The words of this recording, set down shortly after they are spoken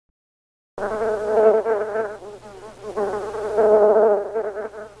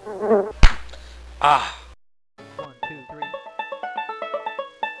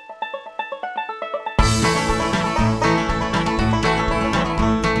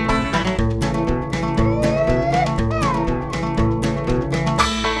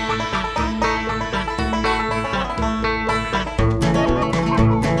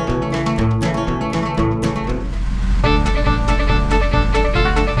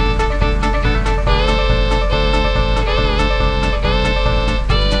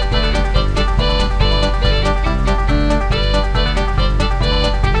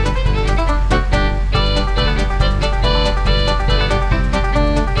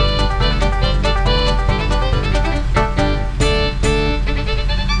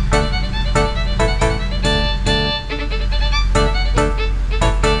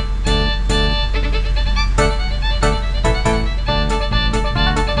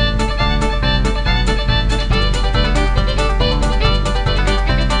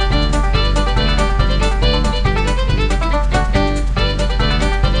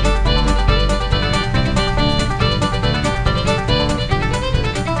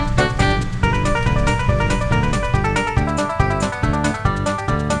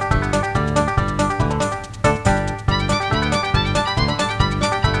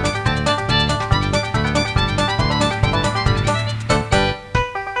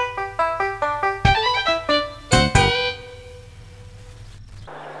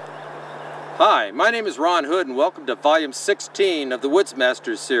Hi, my name is Ron Hood and welcome to Volume 16 of the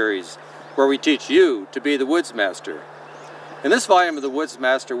Woodsmaster series, where we teach you to be the Woodsmaster. In this volume of the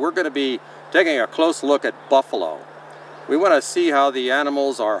Woodsmaster, we're going to be taking a close look at buffalo. We want to see how the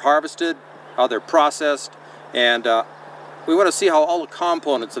animals are harvested, how they're processed, and we want to see how all the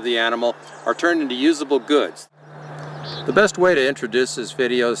components of the animal are turned into usable goods. The best way to introduce this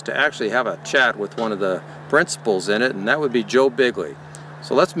video is to actually have a chat with one of the principals in it, and that would be Joe Bigley.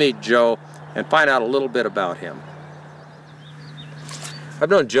 So let's meet Joe and find out a little bit about him. I've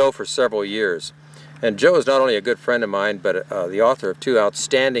known Joe for several years, and Joe is not only a good friend of mine, but the author of two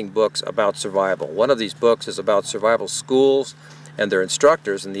outstanding books about survival. One of these books is about survival schools and their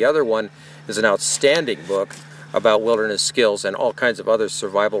instructors, and the other one is an outstanding book about wilderness skills and all kinds of other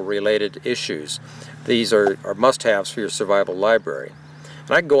survival-related issues. These are must-haves for your survival library.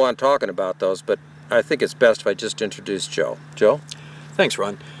 And I can go on talking about those, but I think it's best if I just introduce Joe. Joe? Thanks,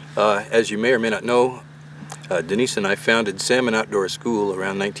 Ron. As you may or may not know, Denyce and I founded Salmon Outdoor School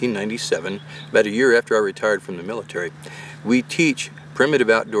around 1997, about a year after I retired from the military. We teach primitive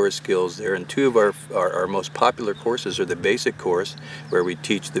outdoor skills there, and two of our most popular courses are the basic course, where we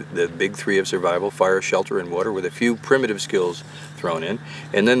teach the big three of survival: fire, shelter, and water, with a few primitive skills thrown in.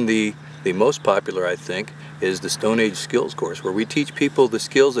 And then the most popular, I think, is the Stone Age skills course, where we teach people the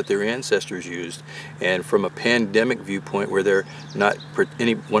skills that their ancestors used, and from a pandemic viewpoint, where they're not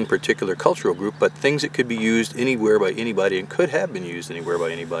any one particular cultural group, but things that could be used anywhere by anybody and could have been used anywhere by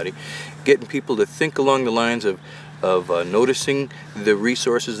anybody, getting people to think along the lines of noticing the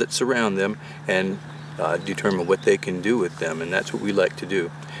resources that surround them and determine what they can do with them, and that's what we like to do.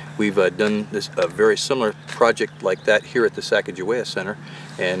 We've done a very similar project like that here at the Sacagawea Center,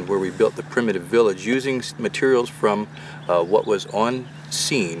 and where we built the primitive village using materials from what was on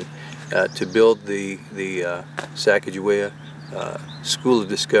scene to build the Sacagawea School of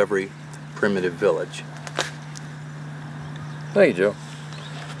Discovery primitive village. Thank you, Joe.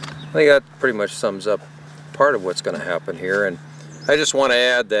 I think that pretty much sums up part of what's going to happen here, and I just want to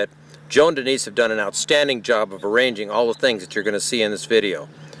add that Joe and Denyce have done an outstanding job of arranging all the things that you're going to see in this video.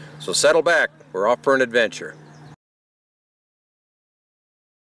 So settle back, we're off for an adventure.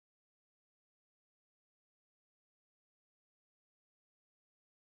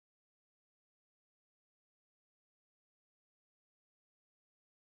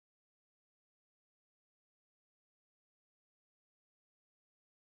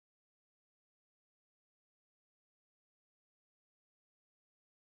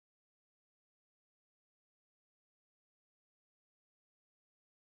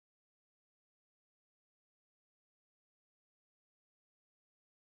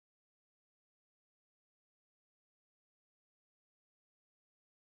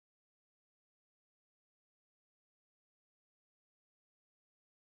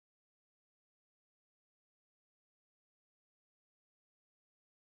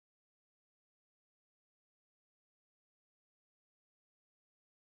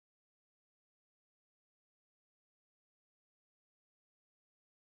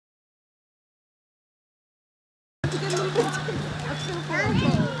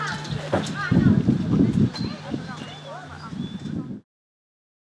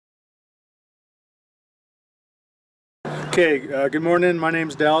 Okay, good morning. My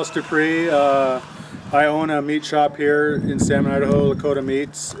name's Dallas Dupree. I own a meat shop here in Salmon, Idaho, Lakota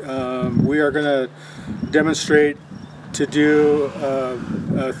Meats. We are going to demonstrate to do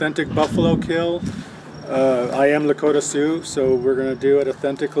authentic buffalo kill. I am Lakota-Sioux, so we're going to do it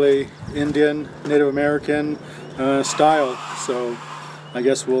authentically Indian, Native American style. So I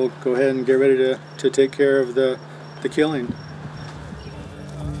guess we'll go ahead and get ready to take care of the killing.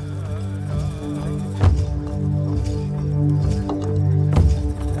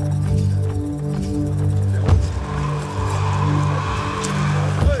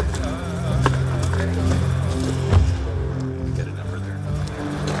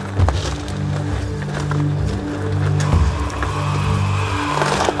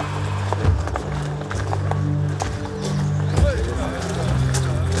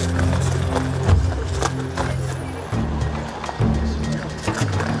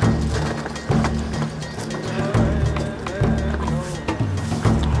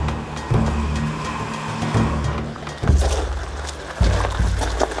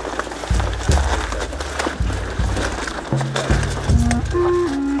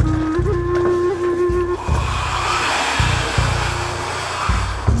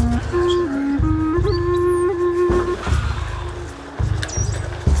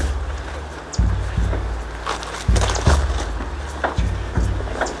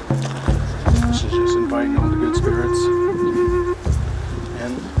 inviting all the good spirits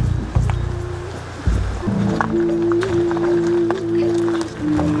in.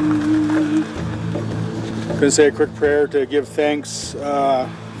 going to say a quick prayer to give thanks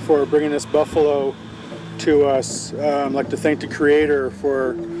for bringing this buffalo to us. I'd like to thank the Creator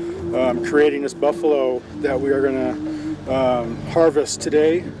for creating this buffalo that we are going to harvest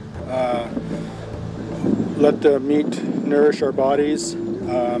today. Let the meat nourish our bodies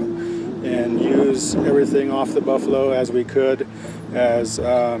and use everything off the buffalo as we could, as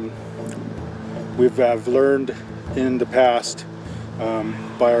we've learned in the past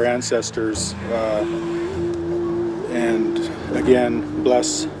by our ancestors. And again,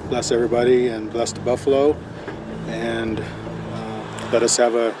 bless everybody and bless the buffalo, and let us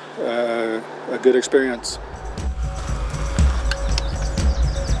have a good experience.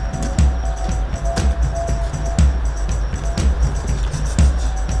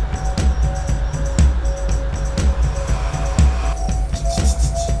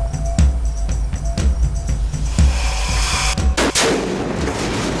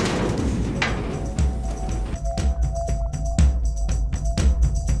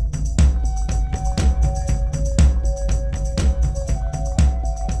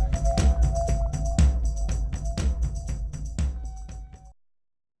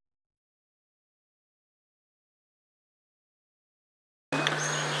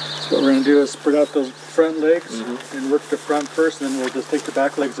 What we're going to do is spread out those front legs and work the front first, and then we'll just take the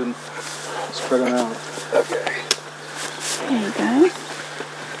back legs and spread them out. Okay. There you go.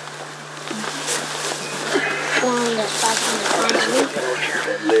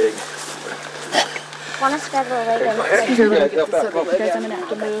 Leg. Want to spread the leg and I'm going to have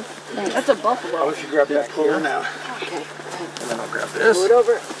to move. Thanks. That's a buffalo. I'll let you grab that pole now. Okay. And then I'll grab this. Move it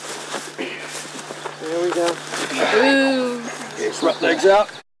over. There we go. Ooh. Okay, front legs out.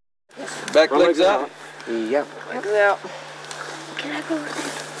 Back legs out. Yep. Legs out. can I go with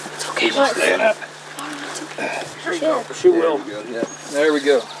it? It's okay. What? Stand up. Should. She will. There we go. Yeah. There we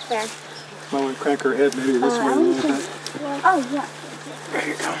go. There. Might want to crank her head maybe this way a little bit. Oh, yeah. There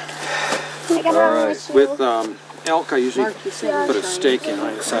you go. I got All right. With elk, I usually Mark, you said put a stake in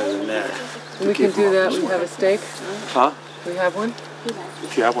on the side of the neck. We can do that. We have a steak. Huh? We have one.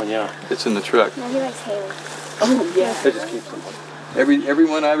 If you have one, yeah. It's in the truck. No, he likes Haley. Oh, yeah. I just keep them. Every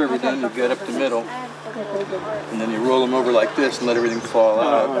one I've ever done, you get up the middle, and then you roll them over like this and let everything fall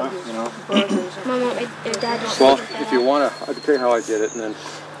out. You know. Mama, if Dad just Well, if you want to, I can tell you how I did it, and then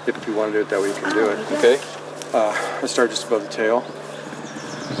if you want to do it that way, you can do it. Okay. I start just above the tail,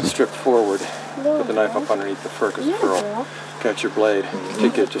 strip forward, put the knife up underneath the fur because the fur will catch your blade.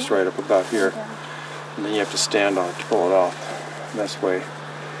 Take it just right up about here, and then you have to stand on it to pull it off. And that's the way.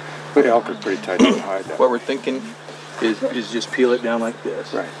 But elk are pretty tight to hide that. What we're thinking is just peel it down like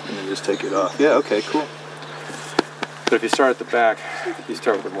this. Right. And then just take it off. Yeah, okay, cool. But if you start at the back, you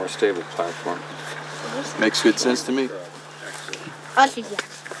start with a more stable platform. Makes good sense to me. I'll see you.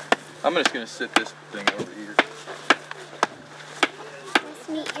 I'm just going to sit this thing over here. Nice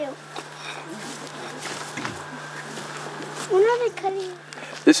to meet you. When are they cutting?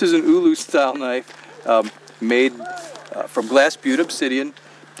 This is an Ulu style knife made from glass butte obsidian.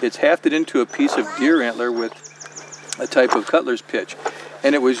 It's hafted into a piece of deer antler with a type of cutler's pitch.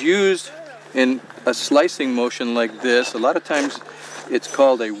 And it was used in a slicing motion like this. A lot of times it's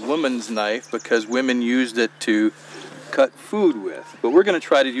called a woman's knife because women used it to cut food with. But we're going to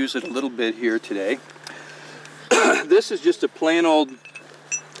try to use it a little bit here today. This is just a plain old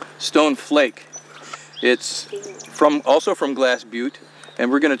stone flake. It's also from glass butte, and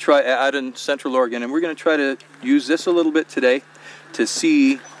we're going to try out in Central Oregon, and we're going to try to use this a little bit today to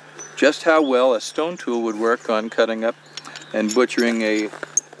see just how well a stone tool would work on cutting up and butchering a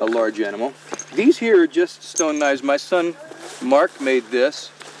large animal. These here are just stone knives. My son Mark made this.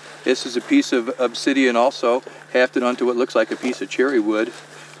 This is a piece of obsidian also, hafted onto what looks like a piece of cherry wood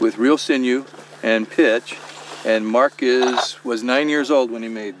with real sinew and pitch. And Mark was 9 years old when he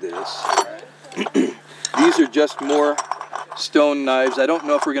made this. These are just more stone knives. I don't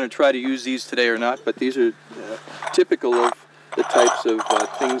know if we're going to try to use these today or not, but these are typical of the types of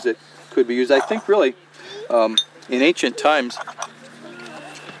things that could be used. I think really in ancient times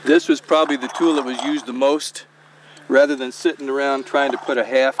this was probably the tool that was used the most, rather than sitting around trying to put a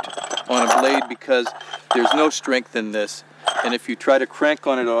haft on a blade, because there's no strength in this, and if you try to crank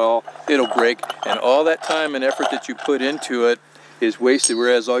on it at all, it'll break, and all that time and effort that you put into it is wasted,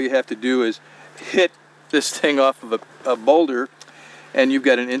 whereas all you have to do is hit this thing off of a boulder and you've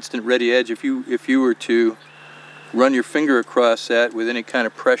got an instant ready edge. If you were to run your finger across that with any kind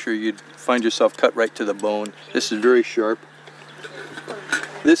of pressure, you'd find yourself cut right to the bone. This is very sharp.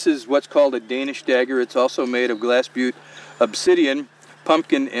 This is what's called a Danish dagger. It's also made of glass butte obsidian,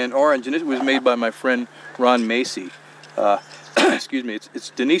 pumpkin, and orange, and it was made by my friend Ron Macy. Excuse me. It's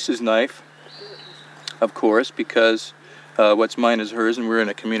Denice's knife. of course, because what's mine is hers, and we're in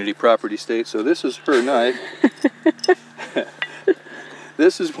a community property state. So this is her knife.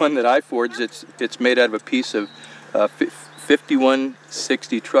 This is one that I forged. It's made out of a piece of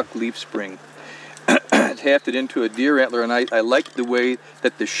 5160 truck leaf spring. It's hafted into a deer antler, and I liked the way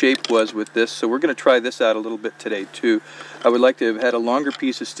that the shape was with this, so we're going to try this out a little bit today too. I would like to have had a longer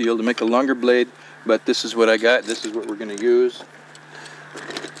piece of steel to make a longer blade, but this is what I got. This is what we're going to use.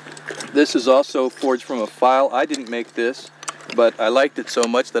 This is also forged from a file. I didn't make this, but I liked it so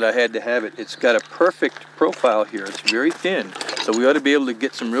much that I had to have it. It's got a perfect profile here. It's very thin, so we ought to be able to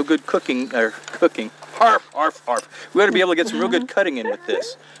get some real good harf. We ought to be able to get some real good cutting in with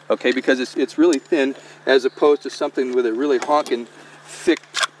this, okay? Because it's really thin, as opposed to something with a really honking, thick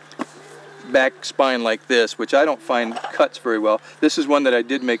back spine like this, which I don't find cuts very well. This is one that I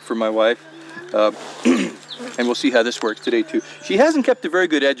did make for my wife, and we'll see how this works today too. She hasn't kept a very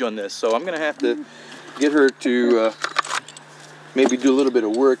good edge on this, so I'm going to have to get her to maybe do a little bit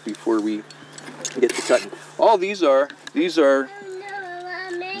of work before we get to cutting. All these are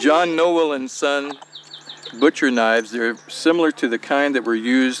John Noel and Son butcher knives. They're similar to the kind that were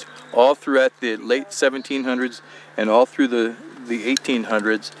used all throughout the late 1700s and all through the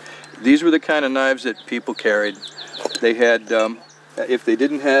 1800s. These were the kind of knives that people carried. They had, if they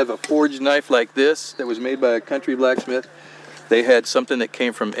didn't have a forged knife like this that was made by a country blacksmith, they had something that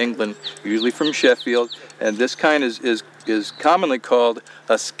came from England, usually from Sheffield, and this kind is commonly called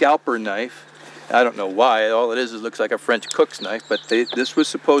a scalper knife. I don't know why. All it is looks like a French cook's knife, but this was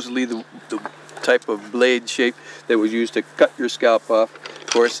supposedly the type of blade shape that was used to cut your scalp off.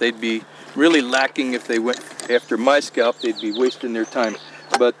 Of course, they'd be really lacking if they went after my scalp. They'd be wasting their time.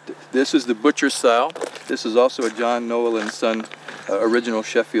 But this is the butcher style. This is also a John Noel and Son original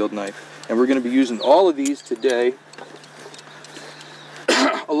Sheffield knife, and we're going to be using all of these today,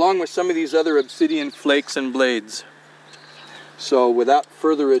 along with some of these other obsidian flakes and blades. So without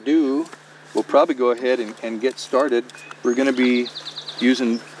further ado, we'll probably go ahead and get started. We're going to be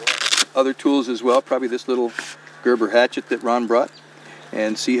using other tools as well, probably this little Gerber hatchet that Ron brought,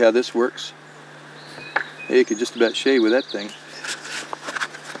 and see how this works. Hey, you could just about shave with that thing.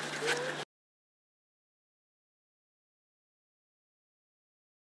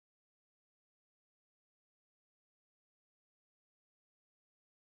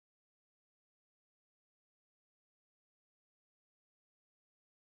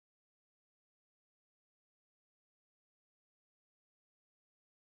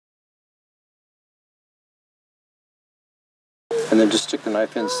 And then just stick the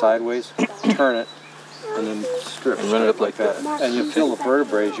knife in sideways, turn it, and then strip And run it up like that. And you feel the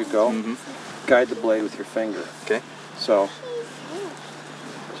vertebrae as you go. Mm-hmm. Guide the blade with your finger. Okay. So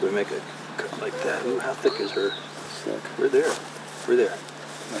we make a cut like that. Ooh, how thick is her? thick. We're there. We're there.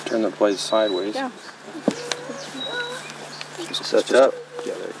 Now turn the blade sideways. Yeah. Set up.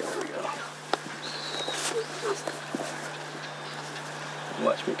 Yeah, there you go.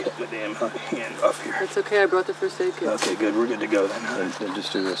 Watch me cut my damn hand off here. That's okay, I brought the first aid kit. Okay, good. We're good to go then. Then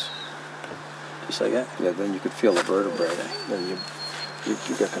just do this. Just like that. Yeah, then you could feel the vertebrae. Then you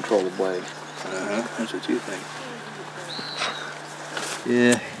got control of the blade. That's what you think.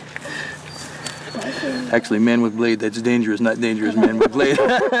 Yeah. Actually, man with blade, that's dangerous, not dangerous man with blade.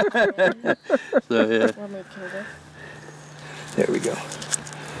 So, yeah. There we go.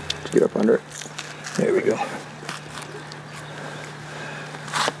 Get up under it. There we go.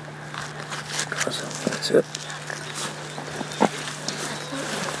 That's it.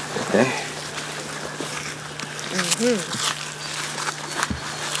 Okay.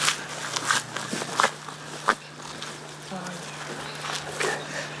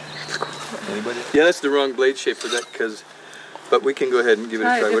 Anybody? Yeah, that's the wrong blade shape for that, but we can go ahead and give it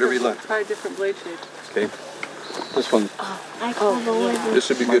a try, whatever you like. Try a different blade shape. Okay. This one. This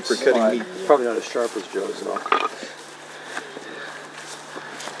would be good for cutting meat. Probably not as sharp as Joe's though.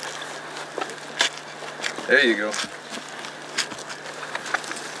 There you go.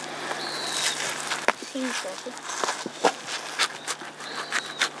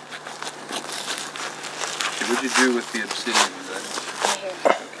 What'd you do with the obsidian?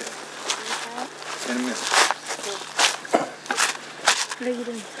 Okay. In a minute. What are you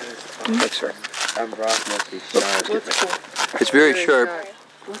doing? Thanks, sir. I'm rock monkey. What's cool? It's very sharp.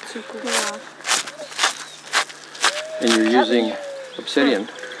 What's so cool? And you're using obsidian.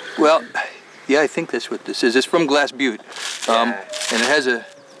 Well, yeah, I think that's what this is. It's from Glass Butte, and it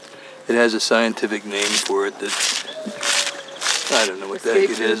has a scientific name for it that I don't know what the heck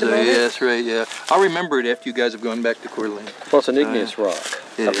it is. Yeah, that's right. Yeah, I'll remember it after you guys have gone back to Coeur d'Alene. Well, it's an igneous rock.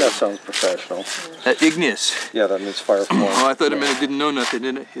 That sounds professional. Igneous. Yeah, that means fire form. Oh, I thought it meant it didn't know nothing,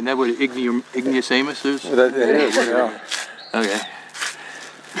 didn't it? Isn't that what igneous Amos is? It is, yeah. Okay.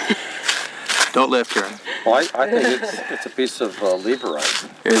 Don't left turn. Well, I think it's a piece of leverite.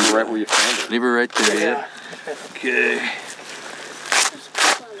 Right where you found it. Leave it right there, yeah. Okay.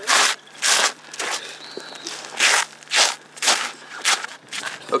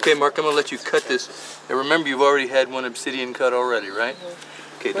 Okay, Mark, I'm going to let you cut this. Now remember, you've already had one obsidian cut already, right?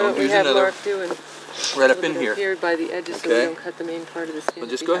 Okay, don't use another. Mark doing Right up in here. Here by the edges, so we don't cut the main part of the skin. Well,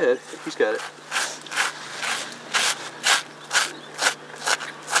 just go ahead. He's got it.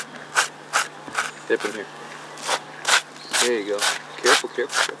 Step in here. There you go. Careful,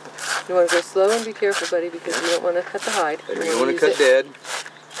 careful, careful. You want to go slow and be careful, buddy, because you don't want to cut the hide. You don't want to cut Dad.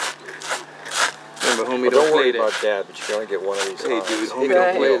 Remember, homie, Don't worry play about that. Dad, but you can only get one of these. Hey, hides. dude, homie,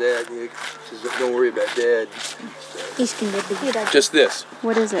 Right. don't play that. Just don't worry about Dad. He skinned it. Just this.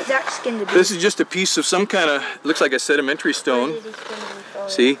 What is it? Zach skinned it. This is just a piece of some kind of, looks like a sedimentary stone.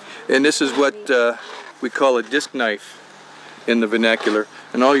 See? And this is what we call a disc knife in the vernacular.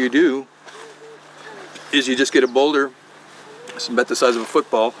 And all you do is you just get a boulder, it's about the size of a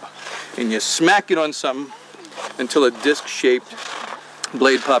football, and you smack it on something until a disc-shaped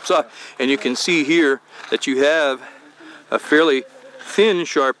blade pops off. And you can see here that you have a fairly thin,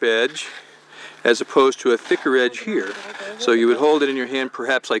 sharp edge as opposed to a thicker edge here. So you would hold it in your hand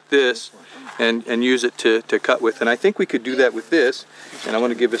perhaps like this and use it to cut with. And I think we could do that with this. And I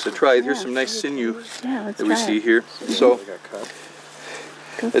want to give this a try. Here's some nice sinew that we see here. So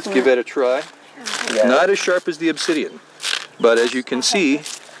let's give that a try. Not as sharp as the obsidian, but as you can see,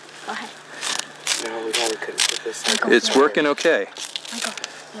 it's working okay.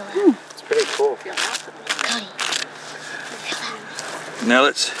 It's pretty cool. Now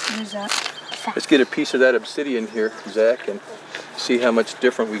let's get a piece of that obsidian here, Zach, and see how much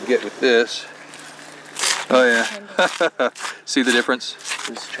different we get with this. Oh yeah. See the difference?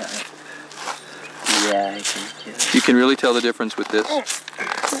 Let's try it. Yeah, I can do. You can really tell the difference with this.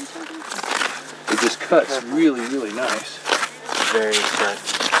 It just cuts really, really nice. Very sharp.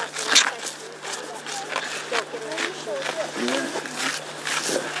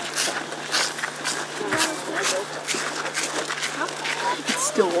 It's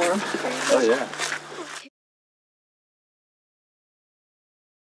still warm. Oh yeah.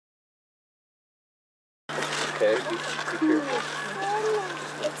 Okay, be careful.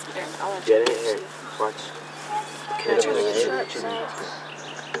 Get it here. Watch. Catch it.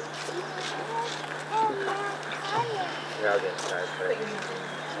 Now then, start putting.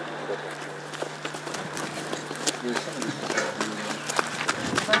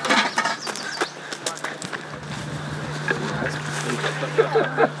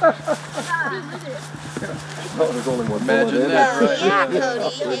 There's only one. Imagine that, right? Yeah,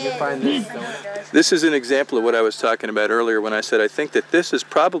 Cody. You find this. This is an example of what I was talking about earlier when I said I think that this is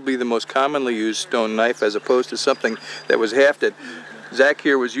probably the most commonly used stone knife as opposed to something that was hafted. Zach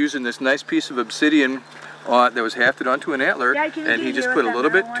here was using this nice piece of obsidian that was hafted onto an antler, and he just put a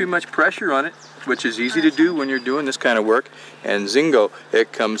little bit too much pressure on it, which is easy to do when you're doing this kind of work, and zingo,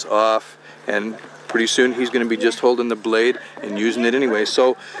 it comes off, and pretty soon he's going to be just holding the blade and using it anyway.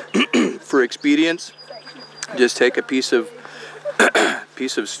 So for expedience, just take a piece of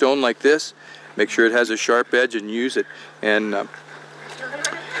stone like this, make sure it has a sharp edge, and use it. And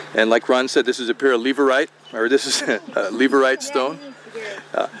like Ron said, this is a pair of leverite, or this is a leverite stone.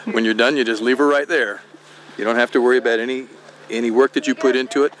 When you're done, you just leave it right there. You don't have to worry about any work that you put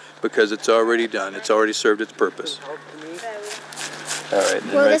into it because it's already done. It's already served its purpose. All right, and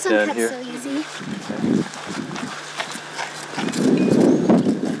then Well, right this one down cuts here. so easy.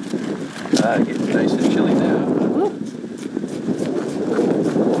 Getting nice and chilly now.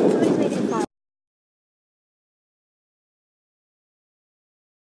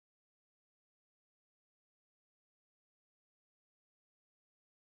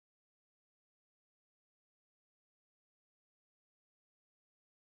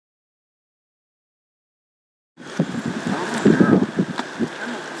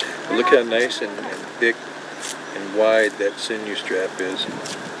 Look how nice and thick and wide that sinew strap is.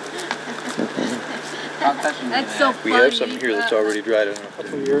 That's so funny. We have something here that's already dried enough.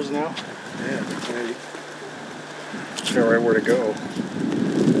 Couple years now. Yeah, maybe. You know right where to go.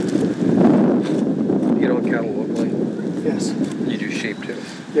 You know what cattle look like? Yes. You do sheep too.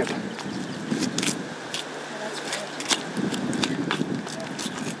 Yep.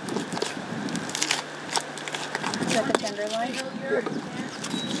 Is that the tenderloin?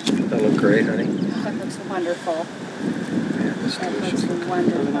 That look great, honey. That looks wonderful. Yeah, that's That delicious. looks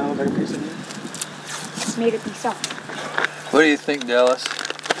wonderful. Piece of meat. Made it be soft. What do you think, Dallas?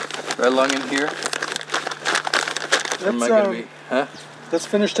 Right along in here? Am I gonna be, huh? Let's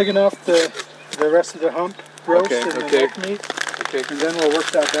finish taking off the rest of the hump roast and the neck meat. Okay. And then we'll work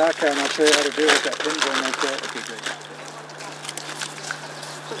that back out and I'll show you how to do it with that pin bone like that. Okay, great.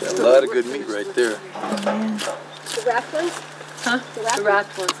 Got a lot of good meat right there. The wrapped ones? Huh? The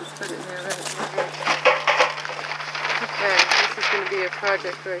wrapped ones, let's put it in there, right? Okay, this is going to be a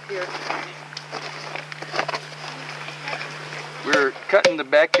project right here. We're cutting the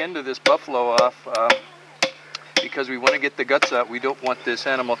back end of this buffalo off because we want to get the guts out. We don't want this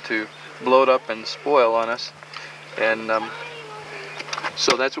animal to bloat up and spoil on us. And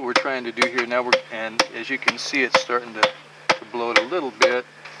so that's what we're trying to do here now. And as you can see, it's starting to bloat a little bit.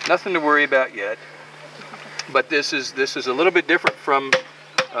 Nothing to worry about yet. But this is a little bit different from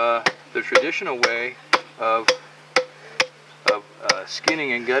the traditional way of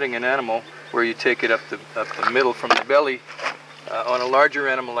skinning and gutting an animal, where you take it up the middle from the belly. On a larger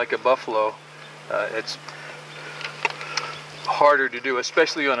animal like a buffalo, it's harder to do,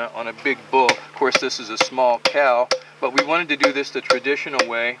 especially on a big bull. Of course, this is a small cow, but we wanted to do this the traditional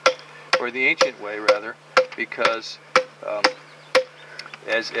way, or the ancient way rather, because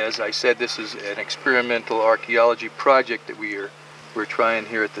as I said, this is an experimental archaeology project that we're trying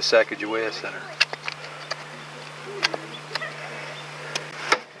here at the Sacagawea Center.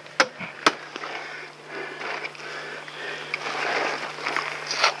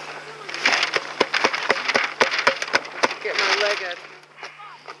 Get my leg up.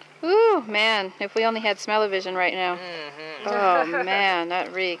 Ooh, man, if we only had smell-o-vision right now. Oh, man,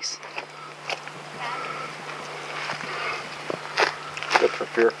 that reeks. Good for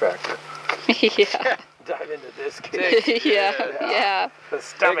fear factor. Yeah. Dive into this kid. Yeah. The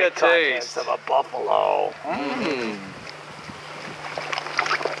stomach contents of a buffalo.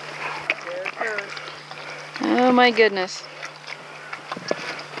 Oh, my goodness.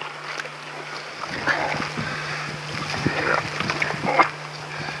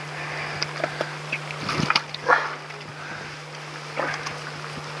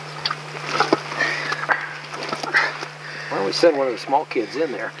 Why don't we send one of the small kids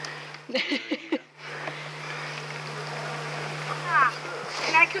in there?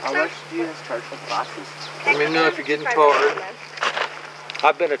 How much do you guys charge for the boxes? Let me know if you're getting tarred.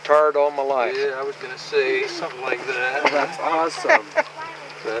 I've been a tard all my life. Yeah, I was going to say something like that. That's awesome.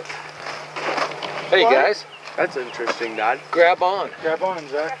 But Hey guys, that's interesting, Nod. Grab on. Grab on,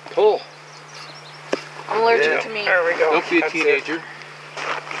 Zach. Pull. I'm allergic to meat. There we go. don't be a That's teenager. it.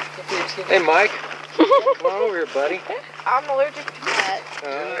 Hey Mike, come on over here, buddy. I'm allergic to that.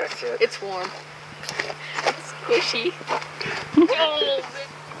 That's it. It's warm. It's squishy.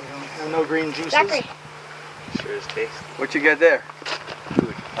 No green juices. Zachary. Sure is tasty. What you got there?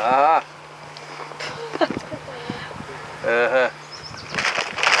 Ah. Uh-huh.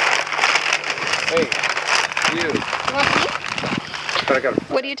 Hey, you. But I got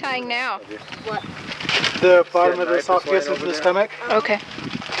What are you tying now? The bottom of the Knife is lying esophagus into over the there. stomach. Okay.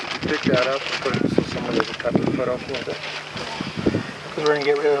 pick that up and put it so someone doesn't cut the foot off with it. Because we're going to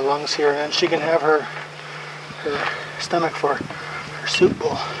get rid of the lungs here, and then she can have her stomach for her soup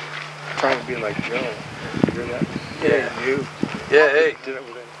bowl. Trying to be like Joe. You hear that? Yeah, you. Yeah, hey. Did it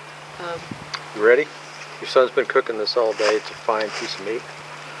with it. You ready? Your son's been cooking this all day. It's a fine piece of meat.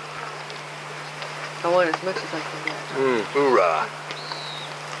 I want as much as I can get. Hoorah.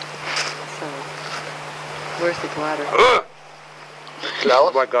 So, where's the bladder?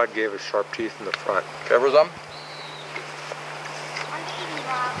 That's why God gave us sharp teeth in the front. Cover some?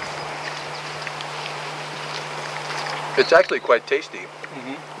 It's actually quite tasty.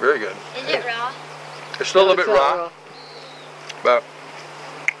 Very good. Is it raw? It's still a little bit raw, but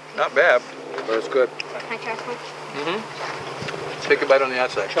not bad. But it's good. Can I trust one? Take a bite on the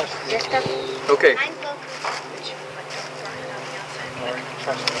outside. Yes, go. Okay. Mine's low. I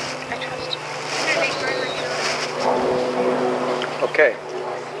trust. Okay.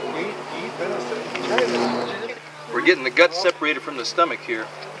 We're getting the guts separated from the stomach here.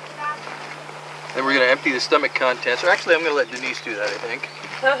 Then we're going to empty the stomach contents. Or actually, I'm going to let Denise do that, I think.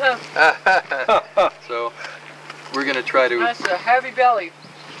 So we're going to try to That's a heavy belly.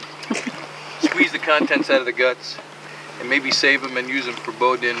 squeeze the contents out of the guts and maybe save them and use them for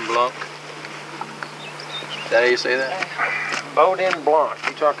boudin blanc. Is that how you say that? Boudin blanc.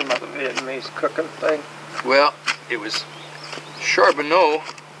 You talking about the Vietnamese cooking thing? Well, it was Charbonneau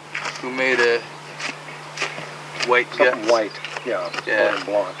who made a white gut. Something white. Yeah. Yeah, Boudin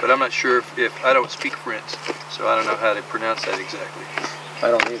blanc. but I'm not sure if I don't speak French, so I don't know how to pronounce that exactly.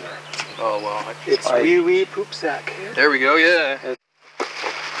 I don't either. Oh well, It's wee wee poop sack. there we go. Yeah. There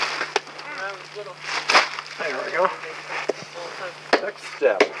we go. Next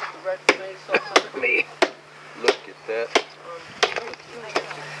step. Me. Look at that.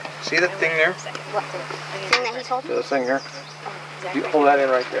 See that thing there? What? The thing that he's holding? This thing here. You hold that in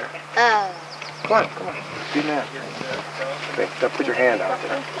right there. Oh. Come on, come on. Do that. Okay, now put your hand out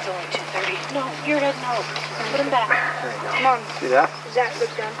there. It's only 2:30. No, you're right now. Put him back. Come on. See that? Zach, look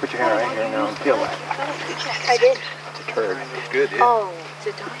down. Put your hand right here now and peel that. I did. It's a turd. It's good, yeah. Oh,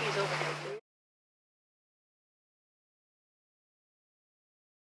 the dog is over there.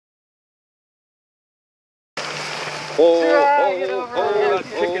 We're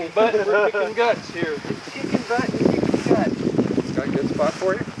kicking butt, we're kicking guts here. Kicking butt and kicking gut. It's got a good spot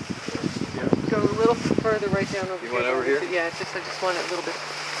for you? Go a little further right down over here. You want over here? Yeah, I just want it a little bit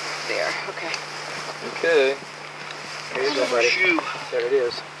there. Okay. Okay. Here you go, buddy. There it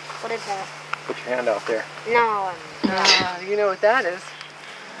is. What is that? Put your hand out there. No. You know what that is?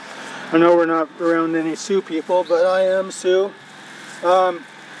 I know we're not around any Sioux people, but I am Sioux.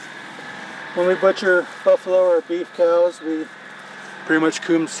 When we butcher buffalo or beef cows, we pretty much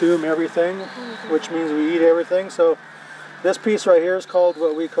consume everything, which means we eat everything. So this piece right here is called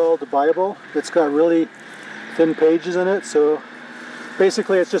what we call the Bible. It's got really thin pages in it. So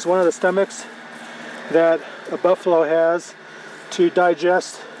basically it's just one of the stomachs that a buffalo has to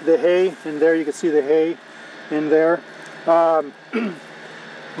digest the hay. And there you can see the hay in there.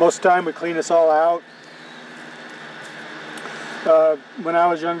 Most of the time we clean this all out. When I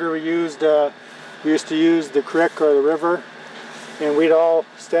was younger, we used to use the creek or the river, and we'd all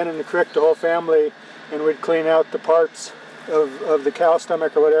stand in the creek, the whole family, and we'd clean out the parts of the cow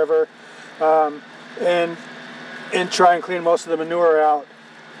stomach or whatever, and try and clean most of the manure out.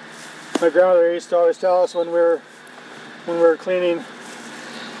 My grandmother used to always tell us when we were cleaning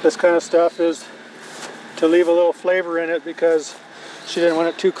this kind of stuff is to leave a little flavor in it because she didn't want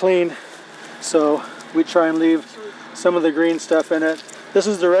it too clean, so we try and leave some of the green stuff in it. This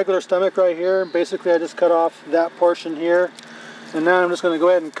is the regular stomach right here. Basically I just cut off that portion here, and now I'm just going to go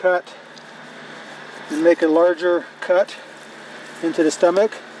ahead and cut and make a larger cut into the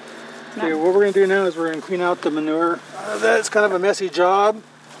stomach. Okay, what we're going to do now is we're going to clean out the manure. That's kind of a messy job.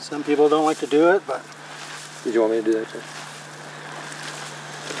 Some people don't like to do it, but... Did you want me to do that too?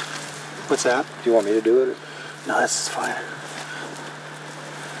 What's that? Do you want me to do it? No, this is fine.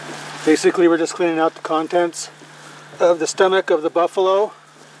 Basically we're just cleaning out the contents of the stomach of the buffalo.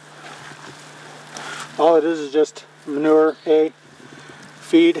 All it is just manure, hay,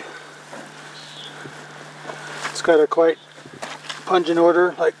 feed. It's got a quite pungent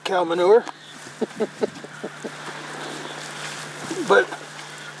odor like cow manure. But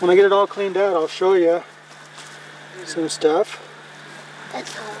when I get it all cleaned out, I'll show you some stuff.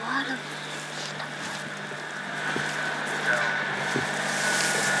 That's a lot of...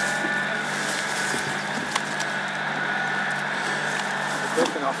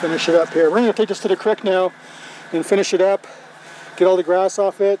 And I'll finish it up here. We're going to take this to the creek now and finish it up, get all the grass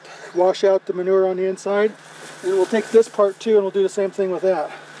off it, wash out the manure on the inside, and we'll take this part too and we'll do the same thing with that.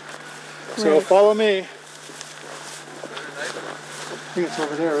 So follow me. I think it's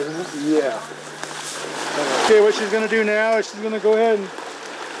over there, isn't it? Yeah. Okay, what she's going to do now is she's going to go ahead and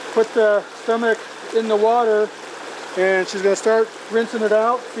put the stomach in the water, and she's going to start rinsing it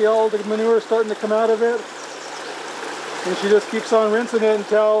out. See all the manure starting to come out of it? And she just keeps on rinsing it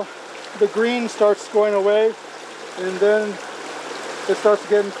until the green starts going away, and then it starts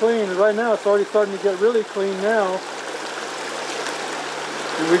getting clean. And right now it's already starting to get really clean now.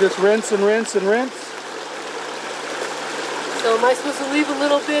 And we just rinse and rinse and rinse. So am I supposed to leave a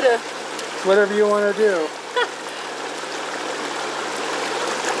little bit of... Whatever you want to do. Leave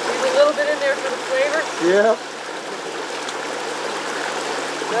a little bit in there for the flavor? Yep.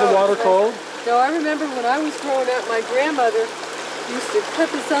 Is the water cold? No, I remember when I was growing up, my grandmother used to cut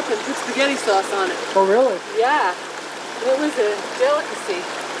this up and put spaghetti sauce on it. Oh, really? Yeah. It was a delicacy.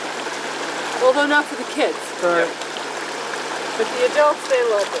 Although not for the kids. Right. But the adults, they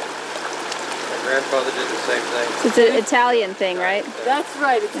loved it. My grandfather did the same thing. It's an Italian thing, right? That's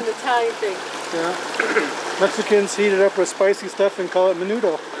right, it's an Italian thing. Yeah. Mexicans heat it up with spicy stuff and call it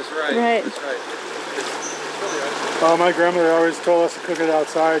menudo. That's right. Right. That's right. Oh, my grandmother always told us to cook it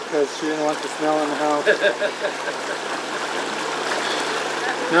outside because she didn't want the smell in the house.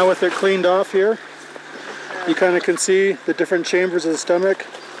 Now with it cleaned off here, you kind of can see the different chambers of the stomach.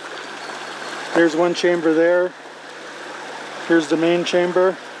 There's one chamber there. Here's the main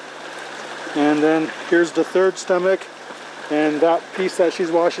chamber. And then here's the third stomach. And that piece that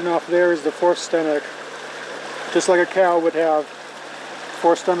she's washing off there is the fourth stomach. Just like a cow would have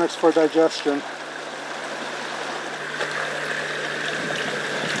 4 stomachs for digestion.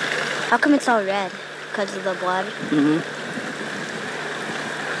 How come it's all red? Because of the blood? Mm-hmm.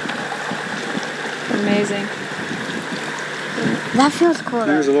 Amazing. That feels cool.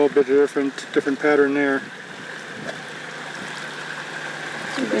 There's a little bit different pattern there.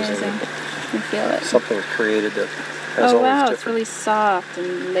 Amazing. You feel it. Something was created that has Oh always wow, different. it's really soft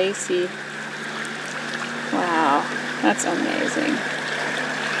and lacy. Wow, that's amazing.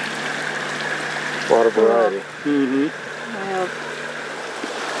 A lot of variety. Mm-hmm. Wild.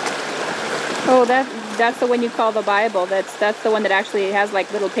 Oh, that's the one you call the Bible. That's the one that actually has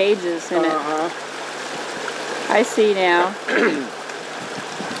like little pages in it. I see now.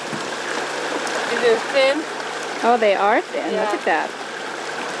 Is it thin? Oh, they are thin. Yeah. Look at that.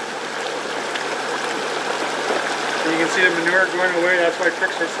 You can see the manure going away. That's why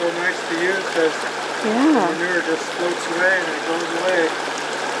tricks are so nice to use, because the Yeah. manure just floats away and it goes away.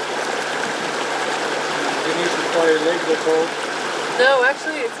 Denise is probably your legs are cold. No,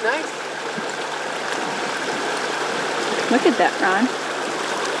 actually, it's nice. Look at that, Ron.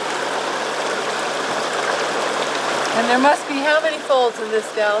 And there must be how many folds in this,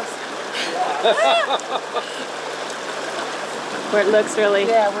 Dallas? Where it looks really.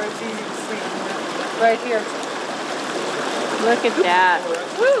 Yeah, where it's easy to see. Right here. Look at that.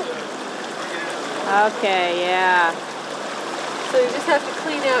 Woo! Okay, yeah. So you just have to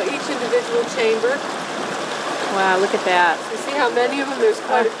clean out each individual chamber. Wow, look at that. You see how many of them? There's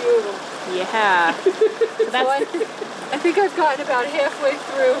quite a few of them. Yeah. So So that's. I think I've gotten about halfway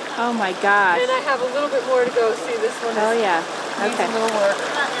through, Oh my gosh. and I have a little bit more to go. See, this one Oh yeah. needs Okay. a little work.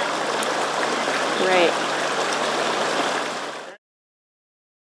 Great.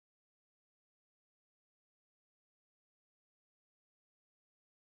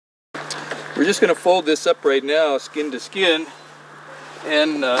 We're just going to fold this up right now, skin to skin,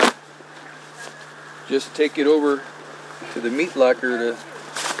 and just take it over to the meat locker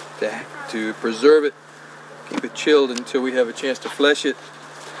to preserve it, keep it chilled until we have a chance to flesh it,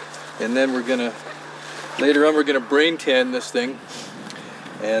 and then we're going to, later on we're going to brain tan this thing.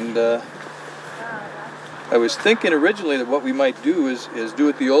 And I was thinking originally that what we might do is do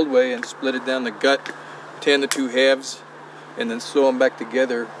it the old way and split it down the gut, tan the two halves, and then sew them back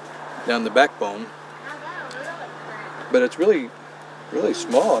together down the backbone. But it's really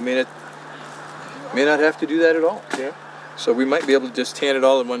small. I mean, it may not have to do that at all. Yeah. So we might be able to just tan it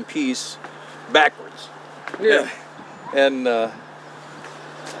all in one piece backwards. Yeah. And I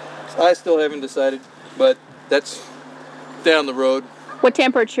still haven't decided, but that's down the road. What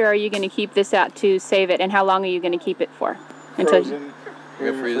temperature are you going to keep this at to save it, and how long are you going to keep it for? Frozen.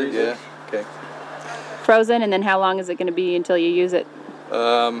 We're gonna freeze it, yeah. Okay. Frozen, and then how long is it going to be until you use it?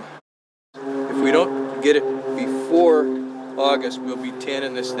 If we don't get it before August, we'll be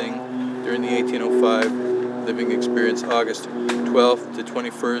tanning this thing during the 1805 living experience, August 12th to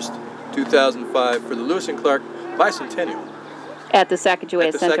 21st, 2005, for the Lewis and Clark Bicentennial At the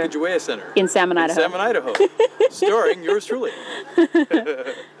Sacagawea Center. At the Sacagawea Center. In Salmon, In Idaho. Salmon, Idaho. Starring yours truly.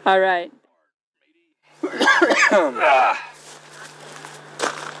 All right.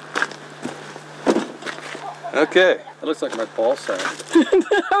 Okay. It looks like my ball sack.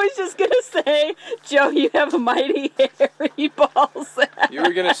 I was just going to say, Joe, you have a mighty hairy ball sack. You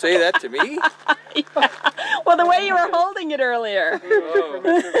were going to say that to me? Yeah. Well, the way you were holding it earlier.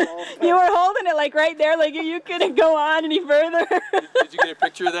 Oh. You were holding it like right there, like you couldn't go on any further. Did you get a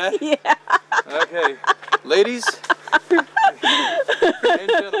picture of that? Yeah. Okay. Ladies and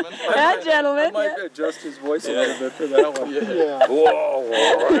gentlemen. And gentlemen. I might adjust his voice a little bit for that one. Yeah. Whoa.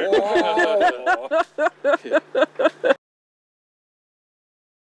 Okay.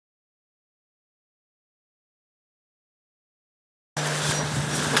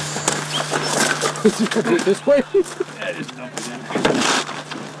 This way? Yeah, just dump it in.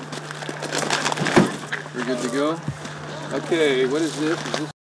 We're good to go? Okay, what is this? Is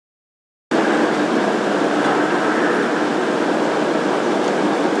this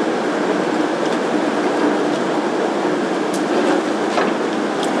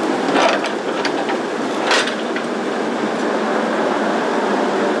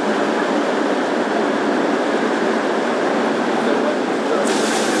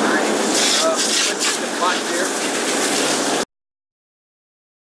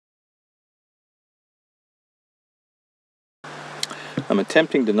I'm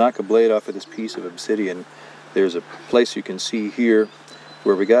attempting to knock a blade off of this piece of obsidian. There's a place you can see here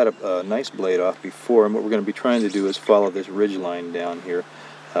where we got a nice blade off before, and what we're going to be trying to do is follow this ridge line down here.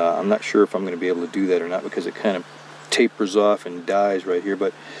 I'm not sure if I'm going to be able to do that or not because it kind of tapers off and dies right here,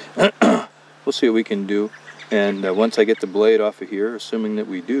 but we'll see what we can do. And once I get the blade off of here, assuming that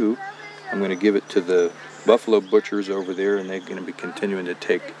we do, I'm going to give it to the buffalo butchers over there, and they're going to be continuing to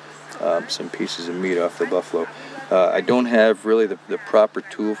take some pieces of meat off the buffalo. I don't have really the proper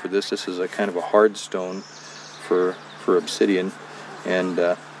tool for this. This is a kind of a hard stone for obsidian, and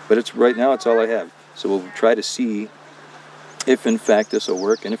but it's right now it's all I have. So we'll try to see if in fact this will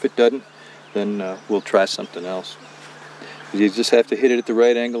work, and if it doesn't, then we'll try something else. You just have to hit it at the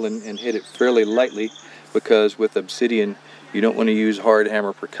right angle and hit it fairly lightly, because with obsidian you don't want to use hard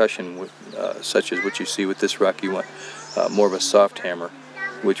hammer percussion with, such as what you see with this rock. You want more of a soft hammer,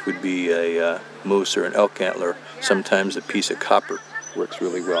 which would be a moose or an elk antler. Sometimes a piece of copper works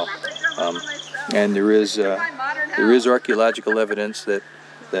really well. And there is archaeological evidence that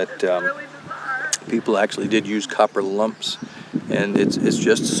people actually did use copper lumps, and it's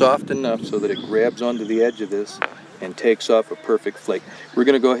just soft enough so that it grabs onto the edge of this and takes off a perfect flake. We're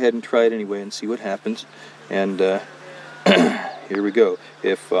going to go ahead and try it anyway and see what happens. And here we go.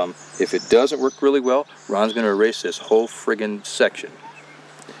 If it doesn't work really well, Ron's going to erase this whole friggin' section.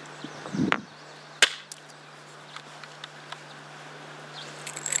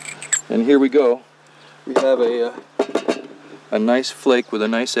 And here we go. We have a nice flake with a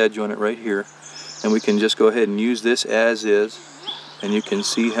nice edge on it right here, and we can just go ahead and use this as is, and you can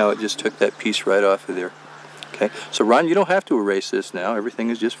see how it just took that piece right off of there. Okay, so Ron, you don't have to erase this now. Everything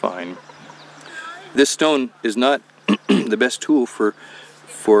is just fine. This stone is not the best tool for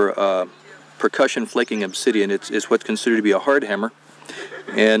percussion flaking obsidian. It's what's considered to be a hard hammer,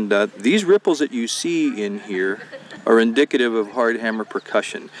 and these ripples that you see in here are indicative of hard hammer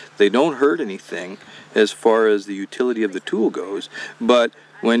percussion. They don't hurt anything as far as the utility of the tool goes, but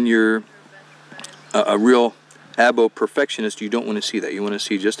when you're a real abo perfectionist, you don't want to see that. You want to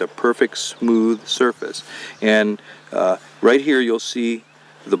see just a perfect smooth surface. And right here you'll see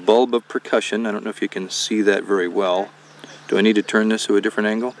the bulb of percussion. I don't know if you can see that very well. Do I need to turn this to a different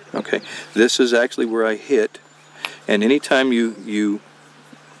angle? Okay, this is actually where I hit, and anytime you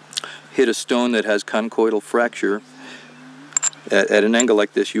hit a stone that has conchoidal fracture at an angle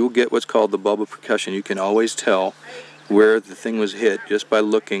like this, you'll get what's called the bulb of percussion. You can always tell where the thing was hit just by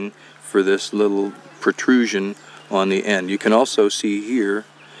looking for this little protrusion on the end. You can also see here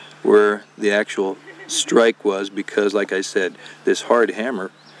where the actual strike was, because like I said, this hard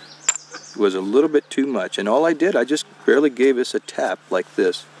hammer was a little bit too much, and all I did, I just barely gave this a tap like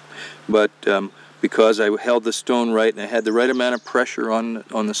this, but because I held the stone right and I had the right amount of pressure on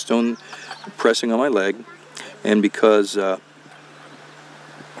the stone pressing on my leg, and because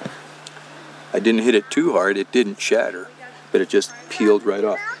I didn't hit it too hard, it didn't shatter, but it just peeled right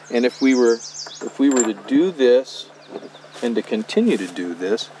off. And if we were to do this and to continue to do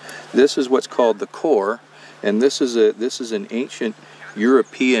this, this is what's called the core, and this is an ancient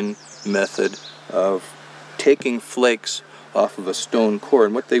European method of taking flakes off of a stone core.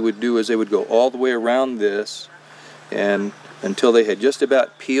 And what they would do is they would go all the way around this, and until they had just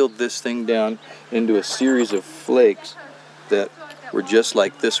about peeled this thing down into a series of flakes that were just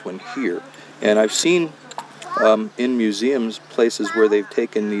like this one here. And I've seen in museums places where they've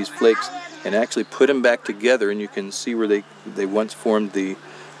taken these flakes and actually put them back together, and you can see where they once formed the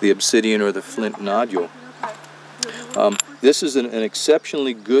obsidian or the flint nodule. This is an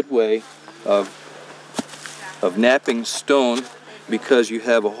exceptionally good way of knapping stone, because you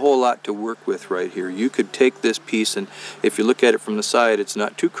have a whole lot to work with right here. You could take this piece, and if you look at it from the side, it's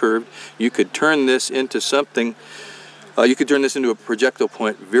not too curved. You could turn this into something. You could turn this into a projectile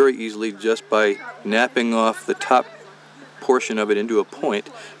point very easily just by knapping off the top portion of it into a point,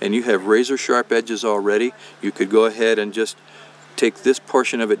 and you have razor sharp edges already. You could go ahead and just take this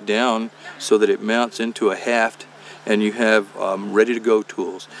portion of it down so that it mounts into a haft, and you have ready to go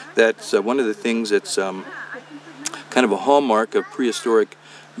tools. That's one of the things that's kind of a hallmark of prehistoric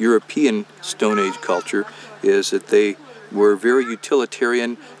European Stone Age culture, is that they were very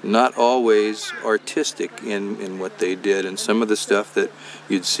utilitarian, not always artistic in what they did. And some of the stuff that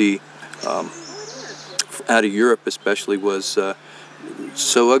you'd see out of Europe especially was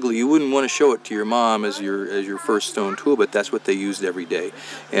so ugly you wouldn't want to show it to your mom as your first stone tool, but that's what they used every day.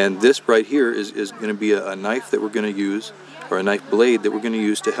 And this right here is going to be a knife that we're going to use, or a knife blade that we're going to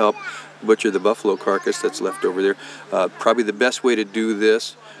use to help butcher the buffalo carcass that's left over there. Probably the best way to do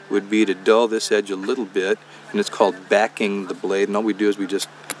this would be to dull this edge a little bit, and it's called backing the blade. And all we do is we just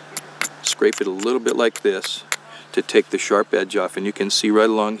scrape it a little bit like this to take the sharp edge off. And you can see right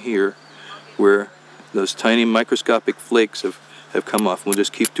along here where those tiny microscopic flakes have come off. We'll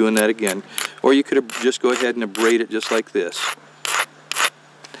just keep doing that again. Or you could just go ahead and abrade it just like this.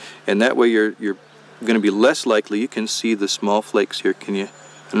 And that way you're going to be less likely. You can see the small flakes here. Can you?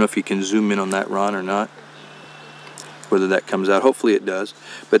 I don't know if you can zoom in on that, Ron, or not, whether that comes out. Hopefully it does.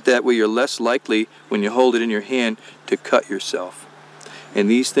 But that way you're less likely, when you hold it in your hand, to cut yourself. And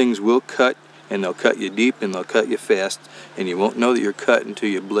these things will cut and they'll cut you deep and they'll cut you fast, and you won't know that you're cut until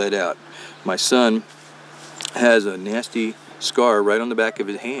you bled out. My son has a nasty scar right on the back of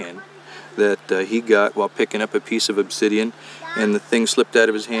his hand that he got while picking up a piece of obsidian, and the thing slipped out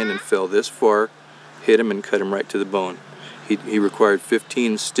of his hand and fell this far, hit him and cut him right to the bone. He required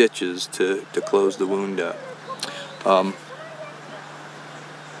 15 stitches to close the wound up.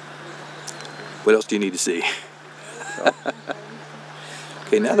 What else do you need to see?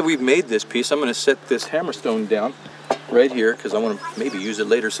 Okay, now that we've made this piece, I'm going to set this hammerstone down right here because I want to maybe use it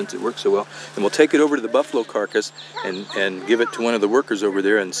later since it works so well. And we'll take it over to the buffalo carcass and give it to one of the workers over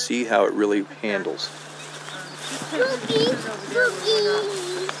there and see how it really handles.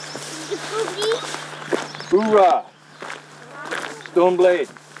 Hoorah! Stone blade.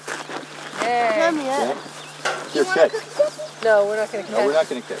 Yeah. Here, catch. No, we're not going to catch. No, we're not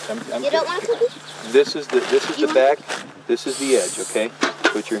going to catch. I'm You don't want cookies? This is the back. This is the edge. Okay.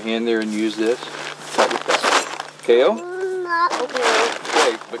 Put your hand there and use this. Cut with that. KO.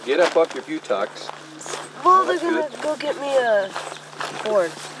 Okay, but get up off your buttocks. Well, they're going to go get me a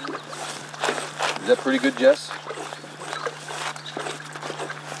board. Is that pretty good, Jess?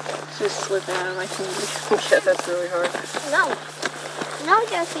 Just slip out of my fingers. Yeah, that's really hard. No,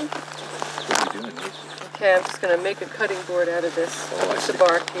 Jesse. What are you doing, Niece? Okay, I'm just going to make a cutting board out of this the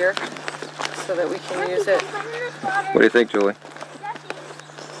bark here so that we can use it. What do you think, Julie?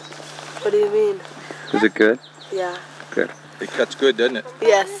 What do you mean? Is it good? Yeah. Good. It cuts good, doesn't it?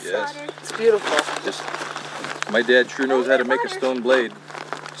 Yes. Yes. It's beautiful. My dad sure knows how to make a stone blade.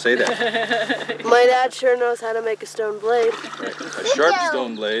 Say that. My dad sure knows how to make a stone blade. A sharp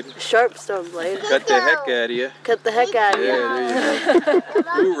stone blade. A sharp stone blade. Cut the heck out of you. Cut the heck out of you. Yeah, there you go.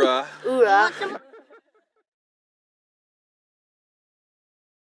 Hoorah. Hoorah.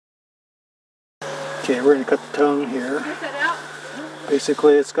 Okay, we're going to cut the tongue here.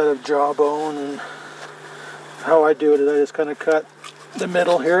 Basically, it's got a jawbone, and how I do it is I just kind of cut the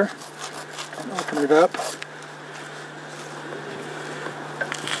middle here and open it up.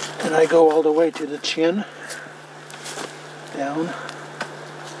 And I go all the way to the chin, down.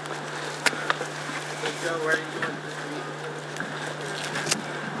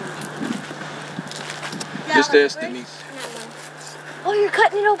 Just ask Denise. Oh, you're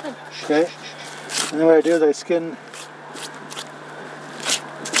cutting it open. Okay. And then what I do is I skin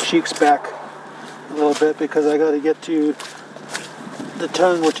cheeks back a little bit because I got to get to the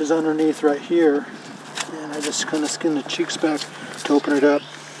tongue, which is underneath right here. And I just kind of skin the cheeks back to open it up.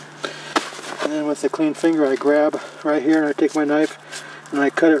 And then with a clean finger I grab right here and I take my knife and I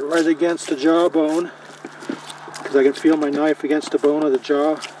cut it right against the jawbone because I can feel my knife against the bone of the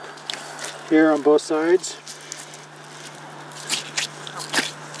jaw here on both sides.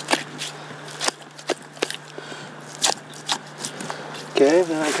 Okay,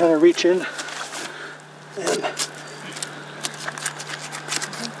 then I kind of reach in and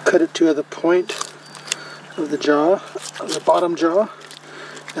cut it to the point of the jaw, of the bottom jaw,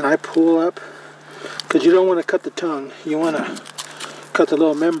 and I pull up, because you don't want to cut the tongue, you want to cut the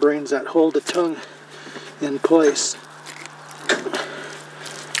little membranes that hold the tongue in place.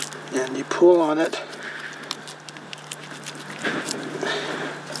 And you pull on it.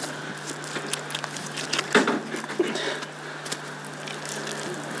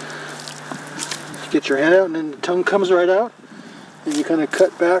 Get your hand out and then the tongue comes right out and you kind of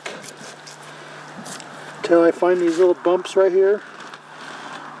cut back till I find these little bumps right here,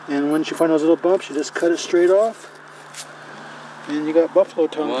 and once you find those little bumps you just cut it straight off and you got buffalo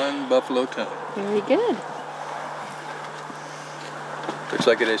tongue. One buffalo tongue. Very good. Looks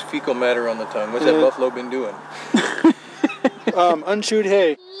like it has fecal matter on the tongue. What's that buffalo been doing? Unchewed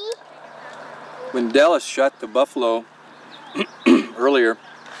hay. When Dallas shot the buffalo earlier,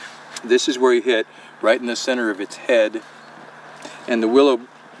 this is where he hit, right in the center of its head, and the willow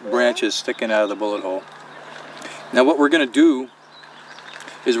branches sticking out of the bullet hole. Now what we're going to do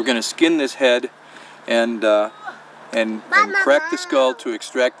is we're going to skin this head and crack the skull to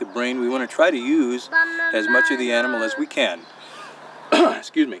extract the brain. We want to try to use as much of the animal as we can.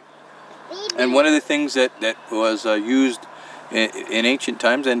 Excuse me. And one of the things that was used in ancient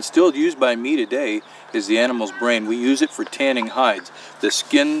times and still used by me today is the animal's brain. We use it for tanning hides. The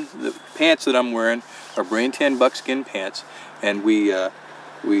skin, the pants that I'm wearing are brain tan buckskin pants, and we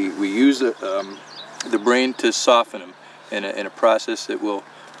use the brain to soften them in a process that we'll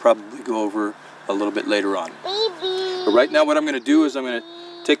probably go over a little bit later on. But right now what I'm going to do is I'm going to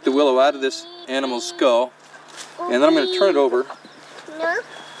take the willow out of this animal's skull, and then I'm going to turn it over.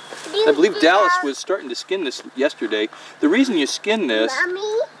 I believe Dallas was starting to skin this yesterday. The reason you skin this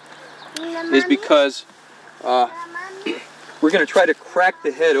is because we're going to try to crack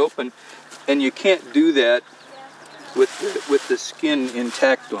the head open And you can't do that with the skin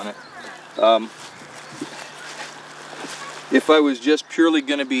intact on it. If I was just purely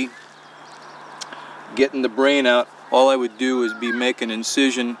going to be getting the brain out, all I would do is be make an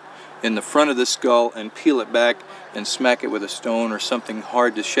incision in the front of the skull and peel it back and smack it with a stone or something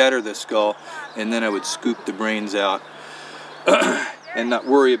hard to shatter the skull, and then I would scoop the brains out and not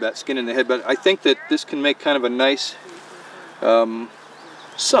worry about skinning the head. But I think that this can make kind of a nice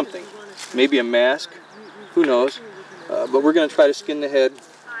something, maybe a mask, who knows. But we're going to try to skin the head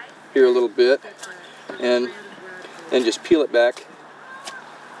here a little bit and just peel it back.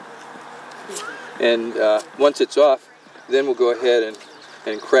 And once it's off, then we'll go ahead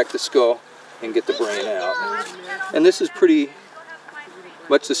and crack the skull and get the brain out. And this is pretty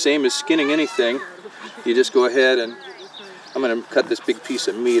much the same as skinning anything. You just go ahead and I'm going to cut this big piece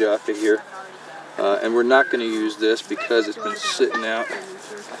of meat off of here. And we're not going to use this because it's been sitting out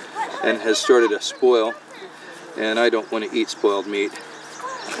and has started to spoil. And I don't want to eat spoiled meat.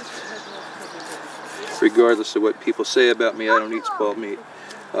 Regardless of what people say about me, I don't eat spoiled meat.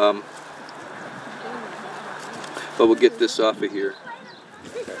 But we'll get this off of here.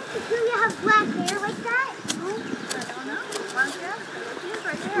 Do you have black hair like that?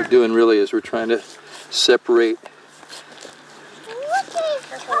 What we're doing really is we're trying to separate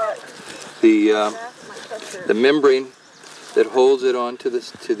the membrane that holds it onto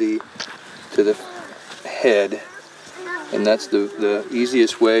the head, and that's the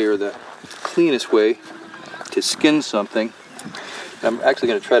easiest way or the cleanest way to skin something. I'm actually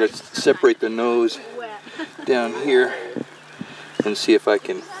going to try to separate the nose down here and see if I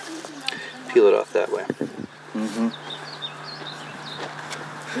can peel it off that way.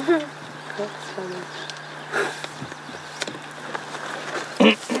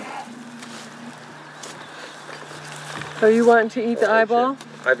 Are you wanting to eat the eyeball?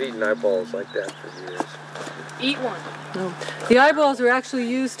 I've eaten eyeballs like that for years. Eat one. No. The eyeballs are actually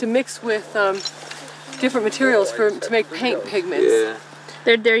used to mix with different materials to make paint pigments. Yeah.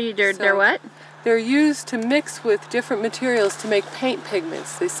 They're what? They're used to mix with different materials to make paint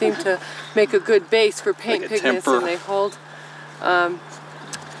pigments. They seem to make a good base for paint Like a pigments, temper. and they hold,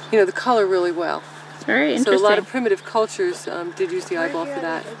 the color really well. Very interesting. So a lot of primitive cultures did use the eyeball for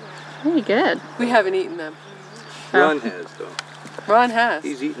that. Very good. We haven't eaten them. Ron has, though. Ron has.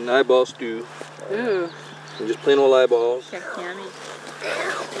 He's eating eyeball stew. Ooh. And just plain old eyeballs. Yummy.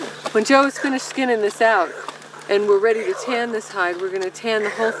 When Joe is finished skinning this out and we're ready to tan this hide, we're going to tan the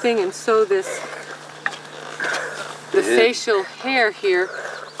whole thing and sew the facial hair here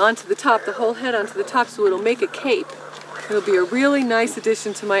onto the top, the whole head onto the top, so it'll make a cape. It'll be a really nice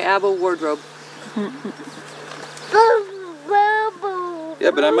addition to my Abo wardrobe.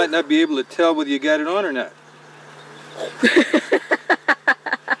 Yeah, but I might not be able to tell whether you got it on or not.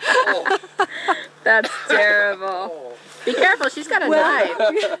 That's terrible. Be careful, she's got a knife.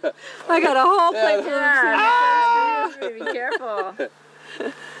 I got a whole plate full of Be careful.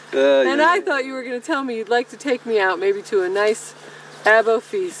 And I thought you were going to tell me you'd like to take me out maybe to a nice Abo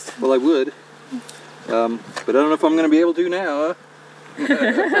feast. Well, I would. But I don't know if I'm going to be able to now, huh? I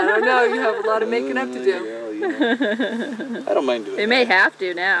don't know, you have a lot of making up to do. Well, you know, I don't mind doing They that. may have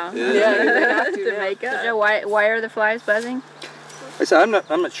to now. Yeah, you may have to now. make up. So, Joe, why are the flies buzzing? I said,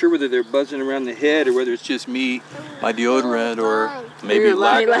 I'm not sure whether they're buzzing around the head or whether it's just me, my deodorant, or maybe Your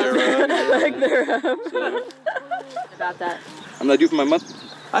lack lack thereof. So, About that. I'm not due for my month.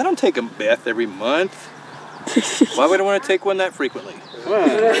 I don't take a bath every month. Why would I want to take one that frequently? Come on.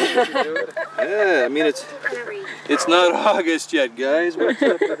 Yeah, I mean it's not August yet, guys. What's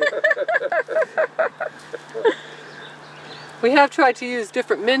up? We have tried to use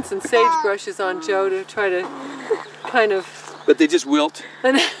different mints and sage brushes on Joe to try to kind of... But they just wilt.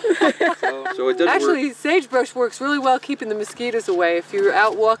 So it doesn't Actually, work. sagebrush works really well keeping the mosquitoes away. If you're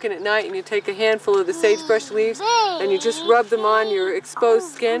out walking at night and you take a handful of the sagebrush leaves and you just rub them on your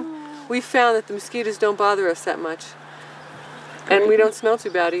exposed skin, we found that the mosquitoes don't bother us that much. And we don't smell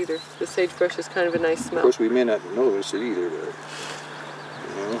too bad either. The sagebrush is kind of a nice Of smell. course, we may not notice it either, but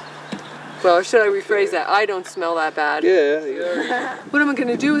you know. Well, or should I rephrase that? I don't smell that bad. Yeah. What I'm going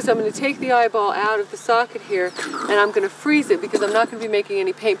to do is I'm going to take the eyeball out of the socket here and I'm going to freeze it because I'm not going to be making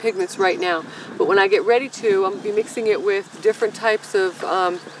any paint pigments right now. But when I get ready to, I'm going to be mixing it with different types of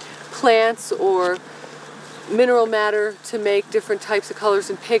plants or mineral matter to make different types of colors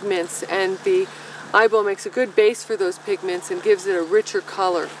and pigments, and the eyeball makes a good base for those pigments and gives it a richer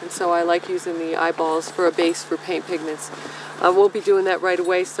color, and so I like using the eyeballs for a base for paint pigments. I won't be doing that right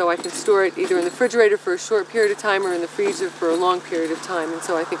away, so I can store it either in the refrigerator for a short period of time or in the freezer for a long period of time, and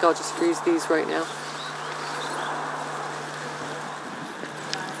so I think I'll just freeze these right now.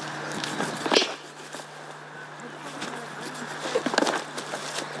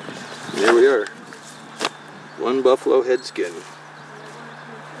 Frozen buffalo head skin.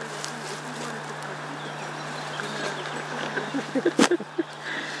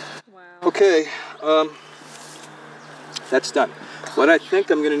 Wow. Okay, that's done. What I think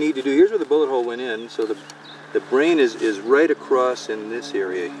I'm going to need to do, here's where the bullet hole went in, so the brain is right across in this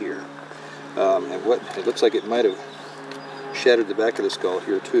area here. And what it looks like it might have shattered the back of the skull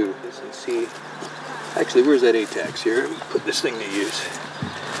here too. Let's see. Actually, where's that ATAX here? Let me put this thing to use.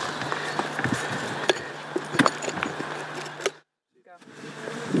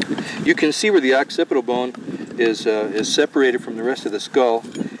 You can see where the occipital bone is separated from the rest of the skull,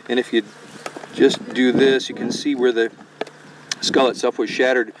 and if you just do this, you can see where the skull itself was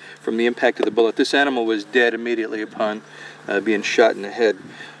shattered from the impact of the bullet. This animal was dead immediately upon being shot in the head.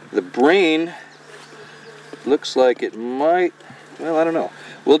 The brain looks like it might, well, I don't know.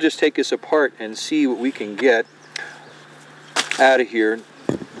 We'll just take this apart and see what we can get out of here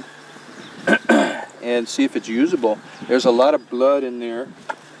and see if it's usable. There's a lot of blood in there,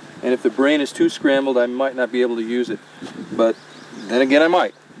 and if the brain is too scrambled, I might not be able to use it. But then again, I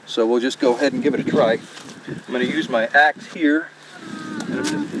might. So we'll just go ahead and give it a try. I'm going to use my axe here.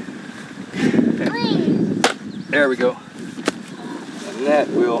 There we go. And that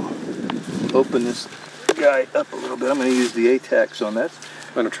will open this guy up a little bit. I'm going to use the ATAX on that.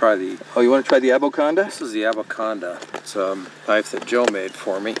 I'm going to try the... Oh, you want to try the Aboconda? This is the Aboconda. It's a knife that Joe made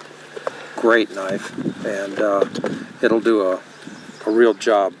for me. Great knife. And it'll do a real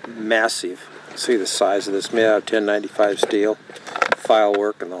job. Massive. See the size of this, made out of 1095 steel. File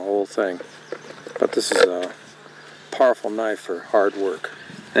work and the whole thing. But this is a powerful knife for hard work.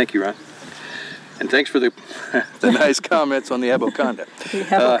 Thank you, Ron. And thanks for the nice comments on the Aboconda. The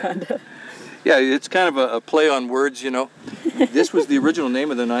Aboconda. Yeah, it's kind of a play on words, you know. This was the original name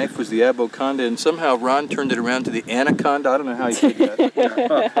of the knife, was the Aboconda, and somehow Ron turned it around to the Anaconda. I don't know how he did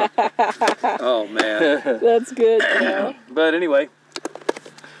that. Oh, man. That's good, Joe. But anyway,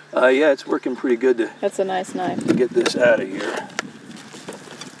 yeah, it's working pretty good to That's a nice knife. get this out of here.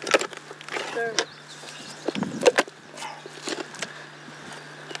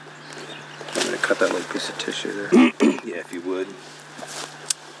 I'm going to cut that little piece of tissue there. Yeah, if you would.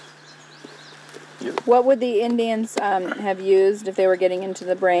 What would the Indians have used if they were getting into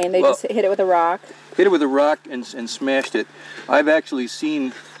the brain? They Well, just hit it with a rock? Hit it with a rock and smashed it. I've actually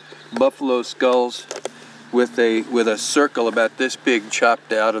seen buffalo skulls with a circle about this big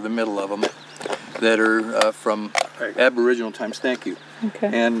chopped out of the middle of them that are from Aboriginal times. Thank you.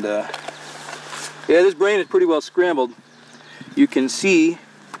 Okay. And yeah, this brain is pretty well scrambled. You can see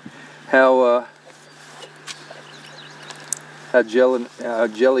how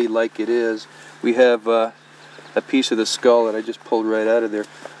jelly-like it is. We have a piece of the skull that I just pulled right out of there.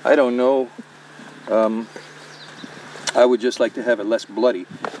 I don't know. I would just like to have it less bloody.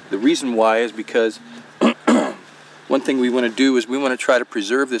 The reason why is because one thing we want to do is we want to try to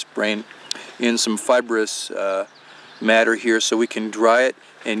preserve this brain in some fibrous matter here so we can dry it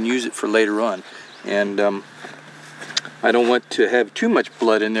and use it for later on. And I don't want to have too much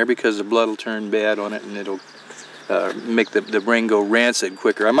blood in there because the blood will turn bad on it and it'll make the brain go rancid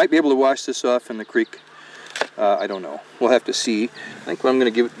quicker. I might be able to wash this off in the creek. I don't know. We'll have to see. I think what I'm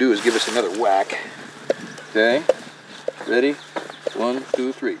going to do is give us another whack. Okay? Ready? 1,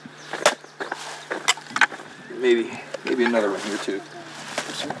 2, 3. Maybe another one here too.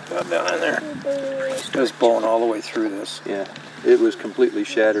 Some blood down in there. It was blowing all the way through this. Yeah. It was completely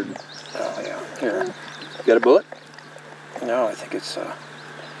shattered. Oh, yeah. Here. Got a bullet? No, I think it's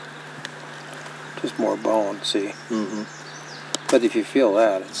just more bone, see? Mm-hmm. But if you feel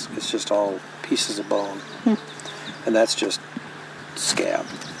that, it's just all pieces of bone. And that's just scab.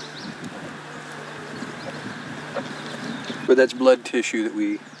 But that's blood tissue that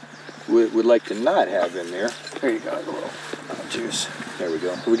we would like to not have in there. There you go, a little juice. There we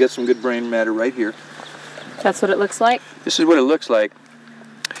go. We got some good brain matter right here. That's what it looks like? This is what it looks like.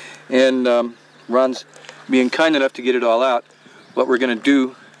 And Ron's being kind enough to get it all out. What we're going to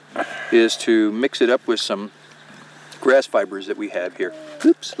do is to mix it up with some grass fibers that we have here,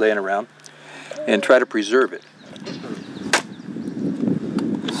 oops, laying around, and try to preserve it.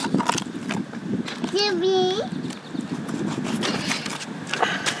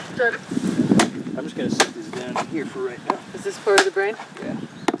 I'm just going to set this down here for right now. Is this part of the brain? Yeah.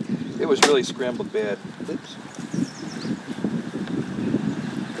 It was really scrambled bad. Oops.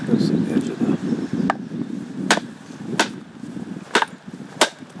 That's the edge of the...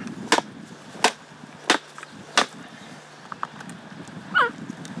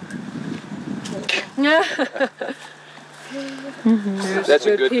 That's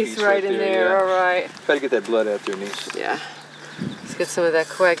a good piece right in there. Yeah. All right. Try to get that blood out there, niece. Yeah. Let's get some of that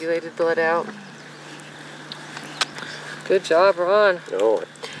coagulated blood out. Good job, Ron. Oh.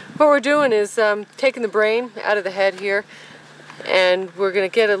 What we're doing is taking the brain out of the head here, and we're going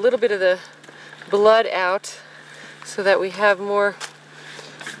to get a little bit of the blood out so that we have more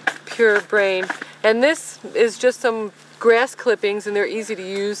pure brain. And this is just some grass clippings, and they're easy to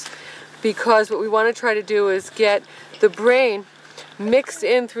use because what we want to try to do is get the brain mixed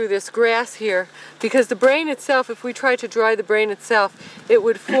in through this grass here, because the brain itself, if we try to dry the brain itself, it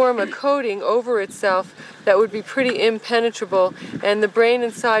would form a coating over itself that would be pretty impenetrable, and the brain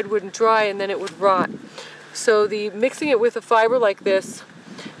inside wouldn't dry, and then it would rot. So the mixing it with a fiber like this,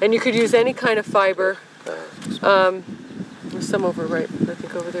 and you could use any kind of fiber. There's some over right, I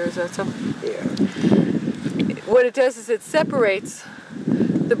think over there, is that some? Yeah. What it does is it separates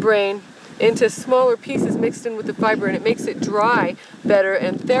the brain into smaller pieces mixed in with the fiber, and it makes it dry better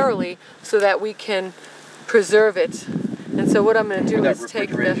and thoroughly so that we can preserve it. And so what I'm going to do is take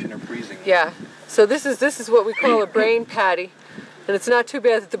the... Or freezing. Yeah. So this is what we call a brain patty, and it's not too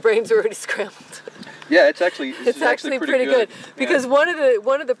bad that the brain's already scrambled. Yeah, it's actually pretty good because one of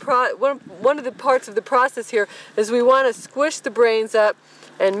the parts of the process here is we want to squish the brains up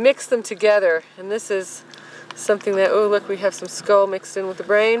and mix them together. And this is something that, oh look, we have some skull mixed in with the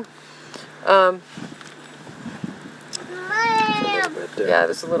brain. Yeah,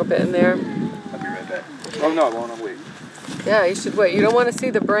 there's a little bit in there. I'll be right back. Oh no, I won't. I'll wait. Yeah, you should wait. You don't want to see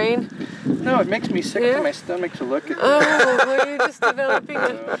the brain? No, it makes me sick to my stomach to look at. Oh, well, you're just developing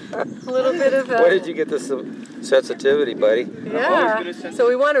a little bit of a... Where did you get this sensitivity, buddy? Yeah, so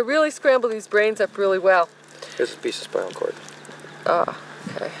we want to really scramble these brains up really well. Here's a piece of spinal cord. Oh,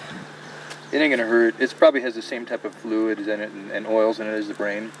 okay. It ain't gonna hurt. It probably has the same type of fluids in it and oils in it as the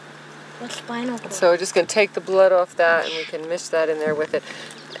brain. What's spinal cord? So we're just going to take the blood off that, and we can mix that in there with it.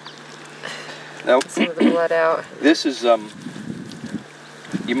 Now, some of the blood out. This is,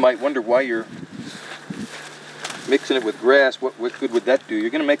 you might wonder why you're mixing it with grass. What good would that do? You're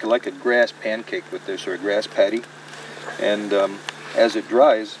going to make it like a grass pancake with this, or a grass patty. And as it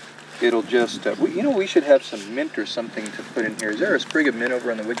dries, it'll just, we should have some mint or something to put in here. Is there a sprig of mint over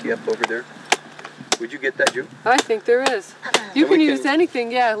on the wiki up over there? Would you get that, Joe? I think there is. You can use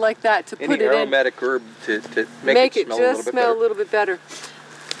anything, yeah, like that to put it in. Any aromatic herb to make it smell a little bit better.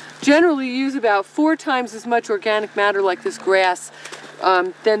 Generally, you use about 4 times as much organic matter like this grass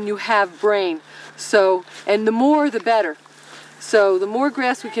than you have brain. So, and the more, the better. So the more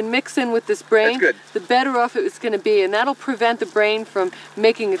grass we can mix in with this brain, the better off it's going to be. And that'll prevent the brain from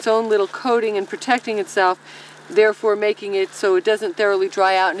making its own little coating and protecting itself, therefore making it so it doesn't thoroughly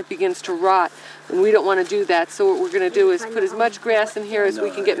dry out and it begins to rot. And we don't want to do that. So what we're going to do is put as much grass in here as we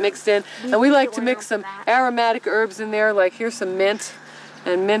can get mixed in. And we like to mix some aromatic herbs in there, like here's some mint.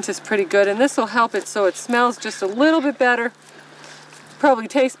 And mint is pretty good. And this will help it so it smells just a little bit better. Probably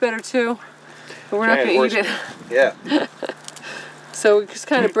tastes better too. But we're not going to eat it. Yeah. So we just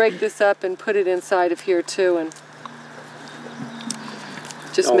kind of break this up and put it inside of here too, and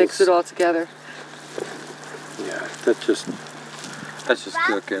just mix it all together. Yeah, that's just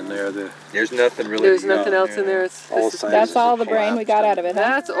cook in there. There's nothing really. There's nothing else in there. That's all the brain we got out of it. Huh?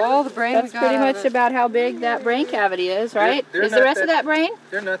 That's all the brain we got. That's pretty much about how big that brain cavity is, right? Is the rest of that brain?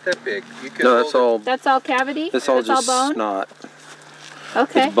 They're not that big. No, that's all. That's all cavity. That's all just bone? snot.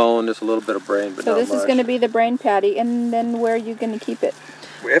 Okay. It's bone, just a little bit of brain, but so not this much. is going to be the brain patty, and then where are you going to keep it?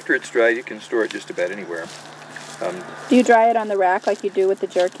 After it's dried, you can store it just about anywhere. Do you dry it on the rack like you do with the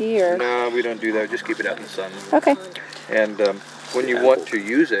jerky, or? No, we don't do that. We just keep it out in the sun. Okay. And when you want to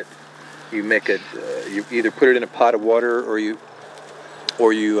use it, you make it. You either put it in a pot of water, or you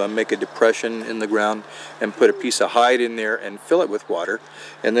make a depression in the ground and put a piece of hide in there and fill it with water,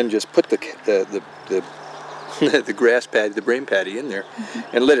 and then just put the the grass patty, the brain patty in there,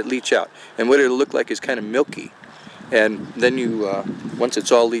 and let it leach out. And what it'll look like is kind of milky. And then you, once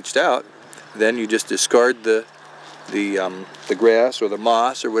it's all leached out, then you just discard the grass or the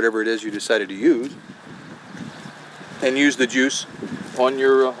moss or whatever it is you decided to use, and use the juice on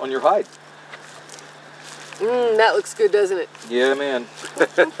your hide. That looks good, doesn't it? Yeah, man.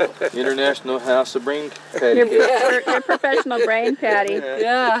 International House of Brain Patty. Your professional brain patty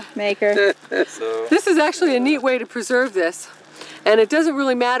maker. So. This is actually a neat way to preserve this. And it doesn't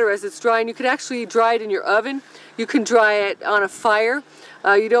really matter as it's drying. You could actually dry it in your oven. You can dry it on a fire.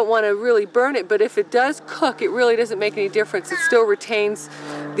 You don't want to really burn it, but if it does cook, it really doesn't make any difference. It still retains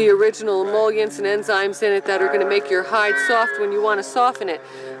the original emollients and enzymes in it that are going to make your hide soft when you want to soften it.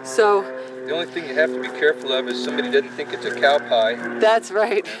 So the only thing you have to be careful of is somebody doesn't think it's a cow pie. That's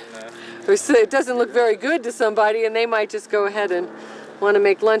right. Or it doesn't look very good to somebody, and they might just go ahead and want to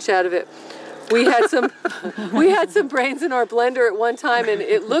make lunch out of it. We had some brains in our blender at one time, and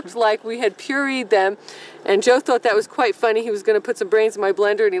it looked like we had pureed them. And Joe thought that was quite funny. He was going to put some brains in my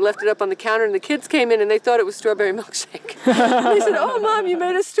blender, and he left it up on the counter, and the kids came in, and they thought it was strawberry milkshake. And they said, "Oh, Mom, you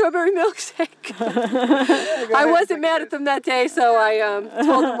made a strawberry milkshake." I wasn't mad at them that day, so I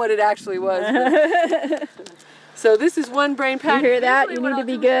told them what it actually was. But. So this is one brain pack. You hear that? You need to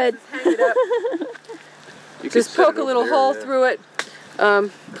be good. Just poke a little hole through it,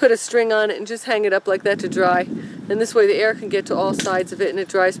 put a string on it, and just hang it up like that to dry. And this way the air can get to all sides of it, and it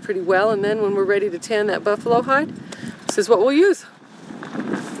dries pretty well. And then when we're ready to tan that buffalo hide, this is what we'll use.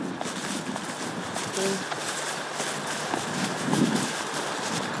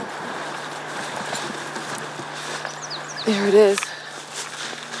 There it is.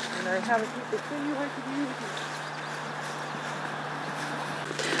 And I have a piece of sinew I could use.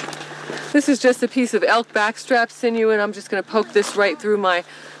 This is just a piece of elk backstrap sinew, and I'm just going to poke this right through my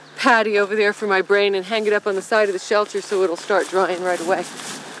patty over there for my brain and hang it up on the side of the shelter so it'll start drying right away.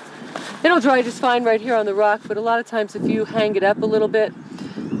 It'll dry just fine right here on the rock, but a lot of times if you hang it up a little bit,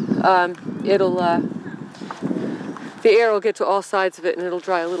 the air will get to all sides of it and it'll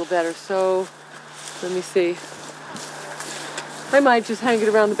dry a little better. So, let me see. I might just hang it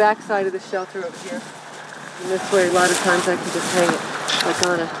around the back side of the shelter over here. And this way, a lot of times I can just hang it like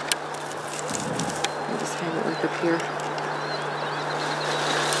on a... Just hang it like up here.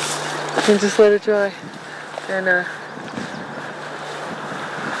 And just let it dry. And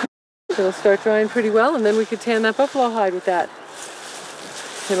it'll start drying pretty well, and then we could tan that buffalo hide with that.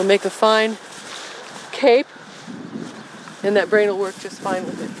 It'll make a fine cape, and that brain will work just fine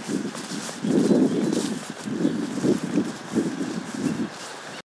with it.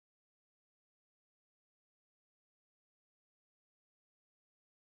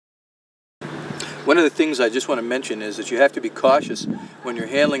 One of the things I just want to mention is that you have to be cautious when you're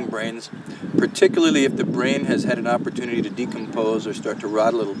handling brains, particularly if the brain has had an opportunity to decompose or start to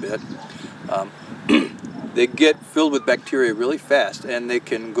rot a little bit. They get filled with bacteria really fast, and they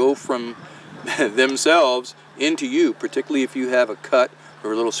can go from themselves into you, particularly if you have a cut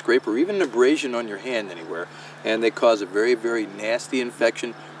or a little scrape or even an abrasion on your hand anywhere, and they cause a very, very nasty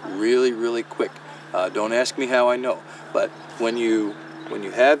infection really, really quick. Don't ask me how I know, but when you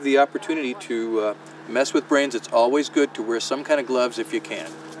have the opportunity to mess with brains, it's always good to wear some kind of gloves if you can.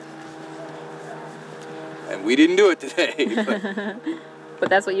 And we didn't do it today. But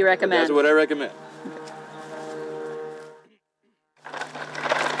that's what you recommend. That's what I recommend.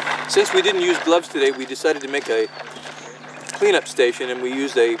 Since we didn't use gloves today, we decided to make a cleanup station, and we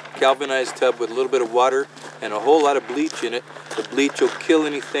used a galvanized tub with a little bit of water and a whole lot of bleach in it. The bleach will kill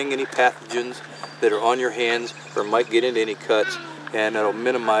any pathogens that are on your hands or might get into any cuts, and it'll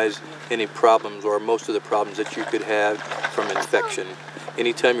minimize any problems or most of the problems that you could have from infection.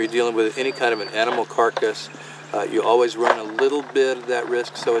 Anytime you're dealing with any kind of an animal carcass, you always run a little bit of that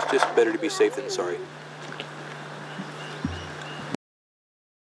risk, so it's just better to be safe than sorry.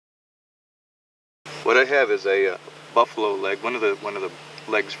 What I have is a buffalo leg, one of the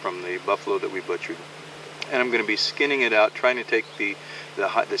legs from the buffalo that we butchered, and I'm going to be skinning it out, trying to take the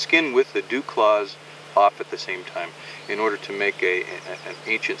skin with the dew claws off at the same time in order to make an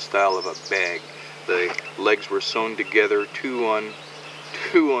ancient style of a bag. The legs were sewn together, two on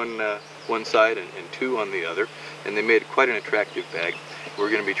one side and two on the other, and they made quite an attractive bag. We're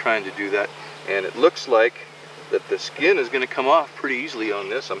going to be trying to do that, and it looks like that the skin is going to come off pretty easily on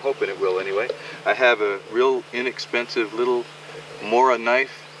this. I'm hoping it will anyway. I have a real inexpensive little Mora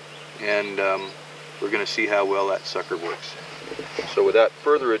knife, and we're going to see how well that sucker works. So without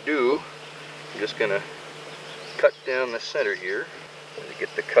further ado, I'm just going to cut down the center here to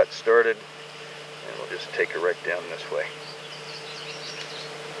get the cut started, and we'll just take it right down this way.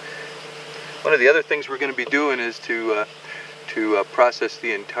 One of the other things we're going to be doing is to process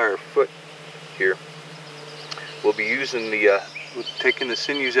the entire foot here. We'll be using taking the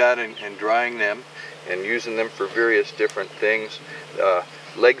sinews out and drying them and using them for various different things.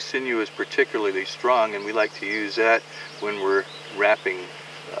 Leg sinew is particularly strong, and we like to use that when we're wrapping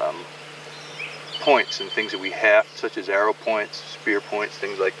points and things that we have, such as arrow points, spear points,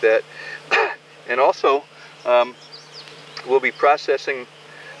 things like that. And also, we'll be processing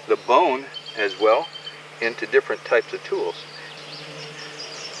the bone as well into different types of tools.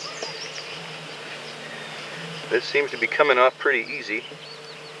 This seems to be coming off pretty easy.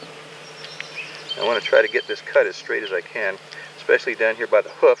 I want to try to get this cut as straight as I can, especially down here by the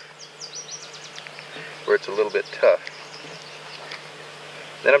hoof, where it's a little bit tough.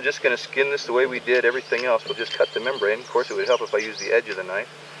 Then I'm just going to skin this the way we did everything else. We'll just cut the membrane. Of course, it would help if I used the edge of the knife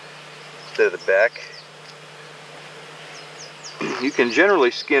instead of the back. You can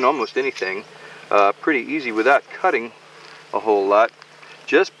generally skin almost anything pretty easy without cutting a whole lot,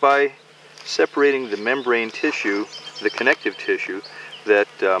 just by separating the membrane tissue, the connective tissue that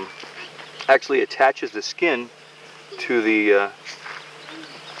actually attaches the skin to the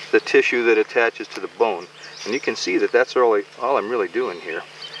tissue that attaches to the bone. And you can see that that's all I'm really doing here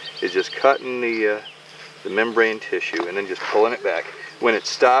is just cutting the membrane tissue and then just pulling it back. When it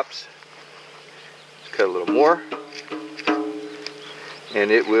stops, just cut a little more, and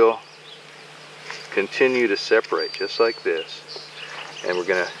it will continue to separate just like this. And we're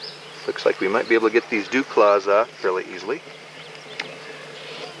gonna, looks like we might be able to get these dew claws off fairly easily.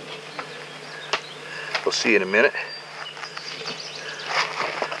 We'll see in a minute.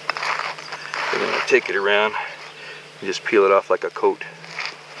 We're gonna take it around and just peel it off like a coat.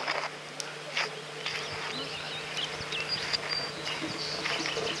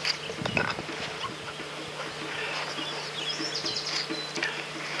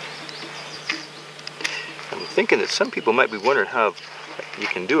 I'm thinking that some people might be wondering how you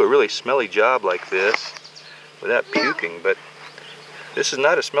can do a really smelly job like this without puking, but this is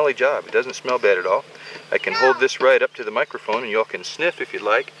not a smelly job. It doesn't smell bad at all. I can hold this right up to the microphone and y'all can sniff if you'd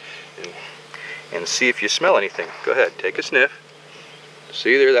like and see if you smell anything. Go ahead, take a sniff.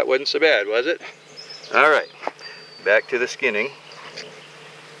 See there, that wasn't so bad, was it? Alright, back to the skinning.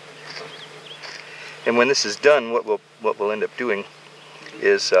 And when this is done, what we'll end up doing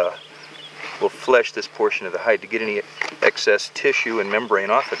is we'll flesh this portion of the hide to get any excess tissue and membrane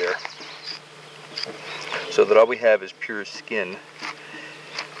off of there, so that all we have is pure skin.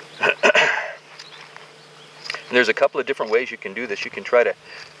 And there's a couple of different ways you can do this. You can try to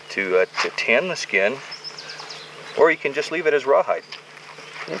tan the skin, or you can just leave it as rawhide.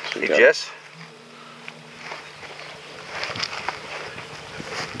 Hey, Jess?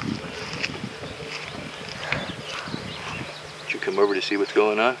 Did you come over to see what's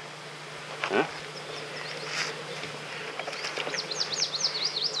going on? Huh?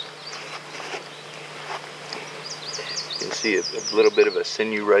 You can see a little bit of a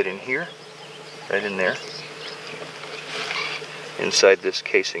sinew right in here, right in there, inside this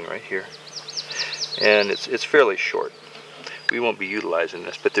casing right here. And it's fairly short. We won't be utilizing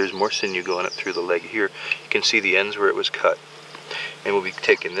this, but there's more sinew going up through the leg here. You can see the ends where it was cut. And we'll be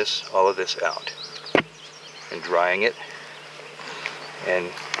taking all of this out and drying it. And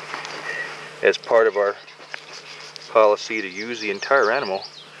as part of our policy to use the entire animal,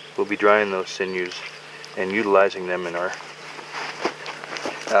 we'll be drying those sinews and utilizing them in our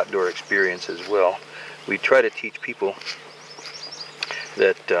outdoor experience as well. We try to teach people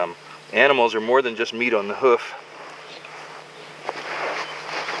that animals are more than just meat on the hoof,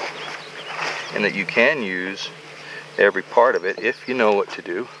 and that you can use every part of it if you know what to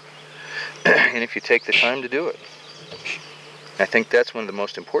do and if you take the time to do it. I think that's one of the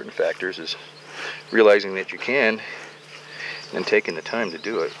most important factors, is realizing that you can and taking the time to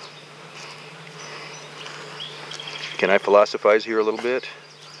do it. Can I philosophize here a little bit?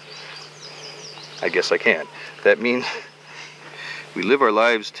 I guess I can. That means we live our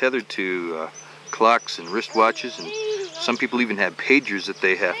lives tethered to clocks and wristwatches, and some people even have pagers that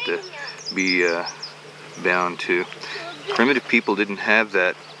they have to be bound to. Primitive people didn't have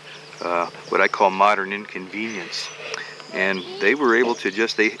that, what I call modern inconvenience. And they were able to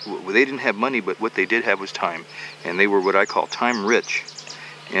just, they didn't have money, but what they did have was time. And they were what I call time rich.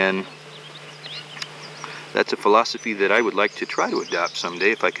 And that's a philosophy that I would like to try to adopt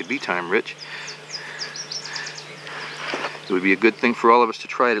someday if I could be time rich. It would be a good thing for all of us to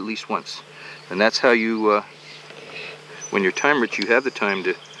try it at least once. And that's how you, when you're time rich, you have the time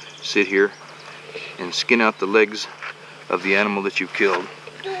to sit here and skin out the legs of the animal that you've killed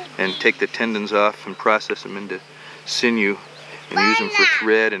and take the tendons off and process them into sinew and use them for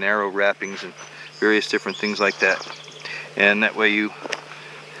thread and arrow wrappings and various different things like that. And that way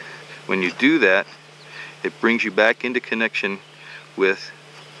when you do that, it brings you back into connection with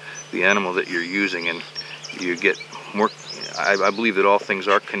the animal that you're using, and you get more. I believe that all things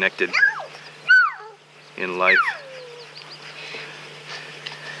are connected in life,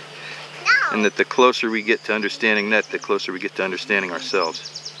 and that the closer we get to understanding that, the closer we get to understanding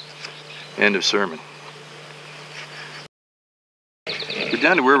ourselves. End of sermon. We're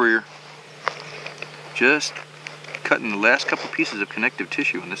down to where we're just cutting the last couple pieces of connective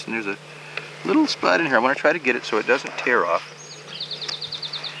tissue in this, and there's a little spot in here. I want to try to get it so it doesn't tear off.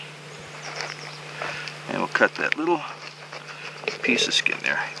 And we'll cut that little piece of skin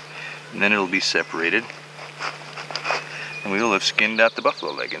there, and then it'll be separated, and we will have skinned out the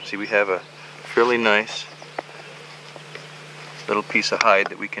buffalo leg. And see, we have a fairly nice little piece of hide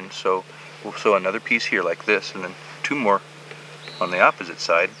that we can sew. We'll sew another piece here like this, and then two more on the opposite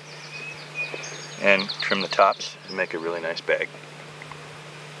side, and trim the tops to make a really nice bag.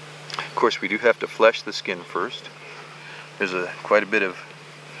 Of course, we do have to flesh the skin first. There's quite a bit of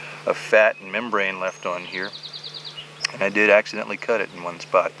fat and membrane left on here, and I did accidentally cut it in one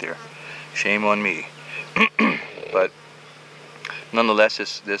spot there. Shame on me. But nonetheless,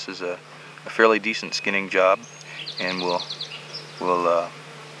 this is a fairly decent skinning job, and we'll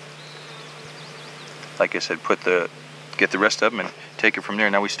like I said, get the rest of them and take it from there.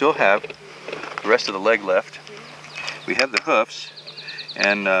 Now we still have the rest of the leg left. We have the hoofs,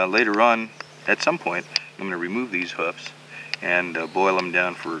 and later on, at some point, I'm going to remove these hoofs and boil them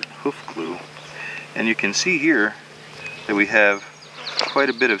down for hoof glue. And you can see here that we have quite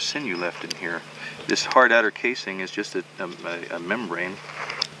a bit of sinew left in here. This hard outer casing is just a membrane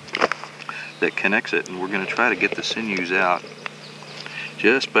that connects it, and we're going to try to get the sinews out.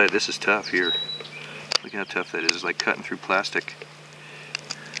 This is tough here. Look how tough that is. It's like cutting through plastic.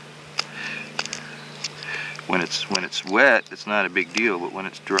 When it's wet, it's not a big deal, but when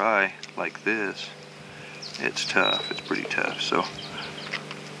it's dry like this, it's tough. It's pretty tough. So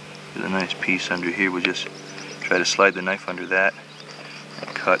there's a nice piece under here. We'll just try to slide the knife under that and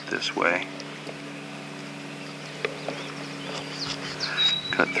cut this way.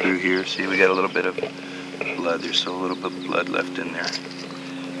 Cut through here. See, we got a little bit of blood. There's still a little bit of blood left in there.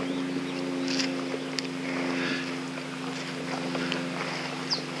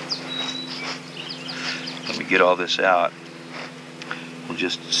 When we get all this out, we'll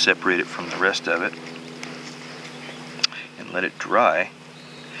just separate it from the rest of it and let it dry.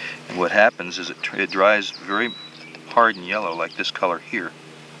 And what happens is it dries very hard and yellow, like this color here.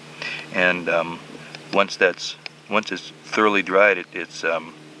 And once it's thoroughly dried, it's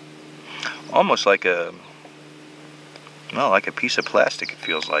almost like a piece of plastic. It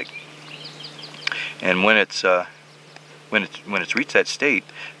feels like. And when it's reached that state,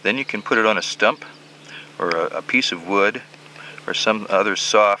 then you can put it on a stump or a piece of wood or some other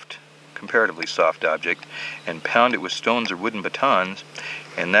soft, comparatively soft object, and pound it with stones or wooden batons,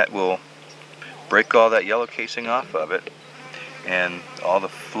 and that will break all that yellow casing off of it, and all the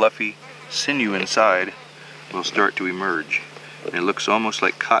fluffy sinew inside will start to emerge. And it looks almost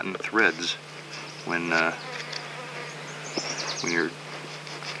like cotton threads when you're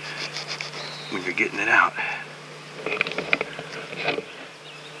getting it out.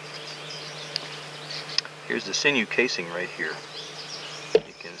 Here's the sinew casing right here.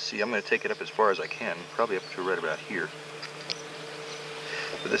 You can see I'm going to take it up as far as I can, probably up to right about here.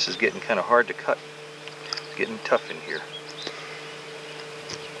 But this is getting kind of hard to cut. It's getting tough in here.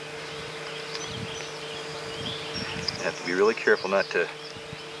 I have to be really careful not to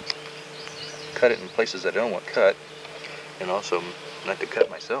cut it in places I don't want cut, and also not to cut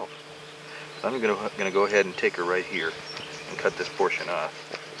myself. So I'm going to go ahead and take her right here and cut this portion off.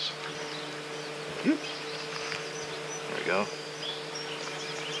 Oops. There we go.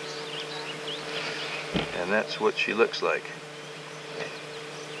 And that's what she looks like.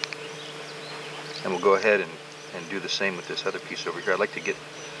 And we'll go ahead and do the same with this other piece over here. I'd like to get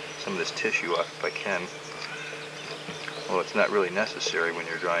some of this tissue off if I can. Well, it's not really necessary when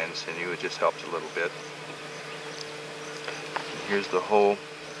you're drying sinew, it just helps a little bit. And here's the whole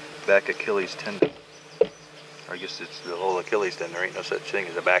back Achilles tendon. Or I guess it's the whole Achilles tendon. There ain't no such thing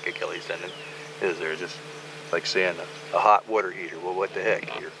as a back Achilles tendon, is there? Just like saying a hot water heater. Well, what the heck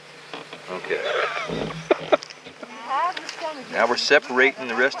here? Okay. Now we're separating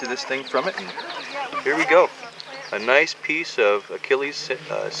the rest of this thing from it, and here we go. A nice piece of Achilles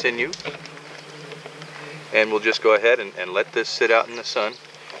sinew. And we'll just go ahead and let this sit out in the sun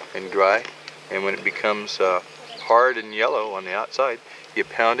and dry. And when it becomes hard and yellow on the outside, you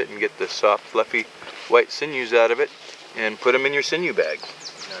pound it and get the soft, fluffy white sinews out of it and put them in your sinew bag.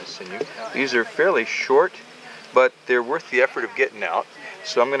 Sinew. These are fairly short, but they're worth the effort of getting out.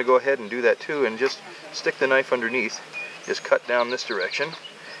 So I'm going to go ahead and do that too, and just stick the knife underneath. Just cut down this direction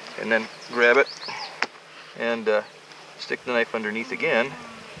and then grab it and stick the knife underneath again.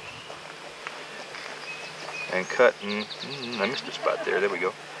 And cut, and I missed a spot there, we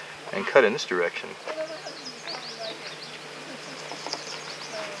go. And cut in this direction.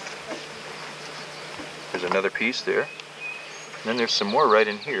 There's another piece there. And then there's some more right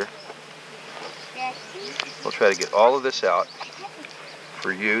in here. We'll try to get all of this out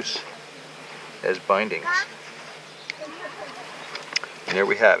for use as bindings. And there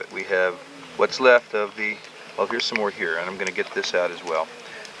we have it. We have what's left of the, well, here's some more here, and I'm going to get this out as well.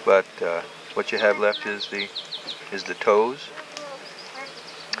 But what you have left is the toes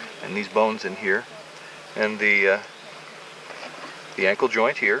and these bones in here, and the ankle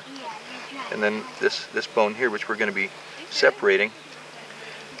joint here, and then this bone here, which we're going to be separating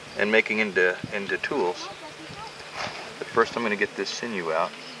and making into tools. But first I'm going to get this sinew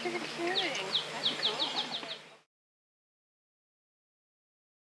out.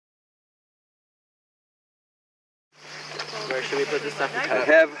 Where should we put this stuff? I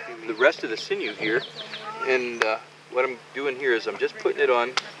have the rest of the sinew here, and what I'm doing here is I'm just putting it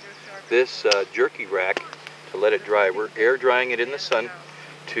on this jerky rack to let it dry. We're air drying it in the sun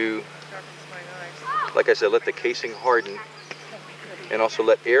to, like I said, let the casing harden and also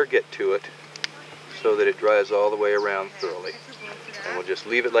let air get to it so that it dries all the way around thoroughly. And we'll just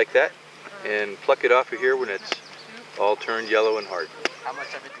leave it like that and pluck it off of here when it's all turned yellow and hard. How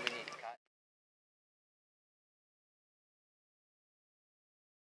much of it do we need to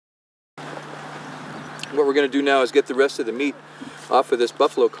cut? What we're going to do now is get the rest of the meat off of this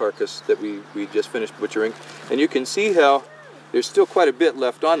buffalo carcass that we just finished butchering. And you can see how there's still quite a bit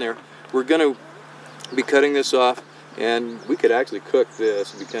left on there. We're going to be cutting this off, and we could actually cook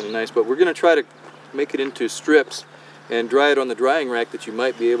this. It'd be kind of nice, but we're going to try to make it into strips and dry it on the drying rack that you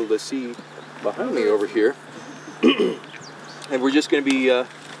might be able to see behind me over here. And we're just going to be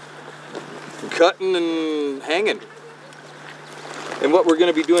cutting and hanging. And what we're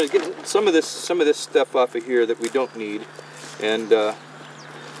going to be doing is getting some of this stuff off of here that we don't need, and then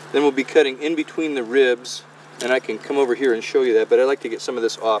we'll be cutting in between the ribs. And I can come over here and show you that, but I like to get some of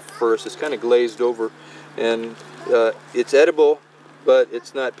this off first. It's kind of glazed over, and it's edible, but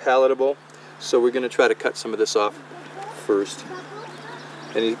it's not palatable. So we're going to try to cut some of this off first.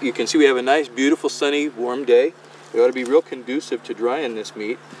 And you can see we have a nice, beautiful, sunny, warm day. It ought to be real conducive to drying this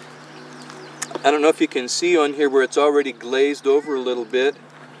meat. I don't know if you can see on here where it's already glazed over a little bit,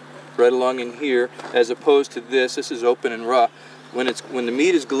 right along in here, as opposed to this. This is open and raw. When the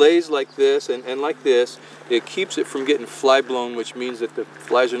meat is glazed like this and like this, it keeps it from getting fly blown, which means that the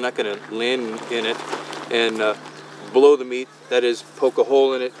flies are not going to land in it and blow the meat. That is, poke a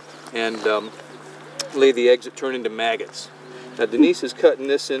hole in it and lay the eggs that turn into maggots. Now Denise is cutting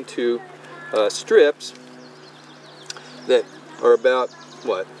this into strips that are about,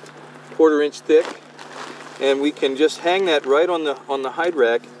 what, 1/4 inch thick, and we can just hang that right on the hide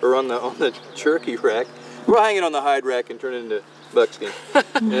rack, or on the jerky rack. We'll hang it on the hide rack and turn it into buckskin.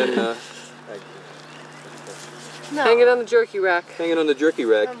 And hang it on the jerky rack. Hang it on the jerky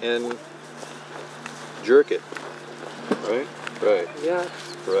rack and jerk it. Right? Right. Yeah.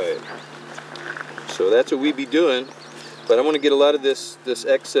 Right. So that's what we be doing. But I want to get a lot of this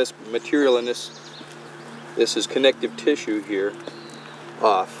excess material and this is connective tissue here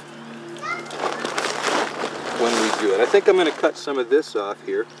off when we do it. I think I'm going to cut some of this off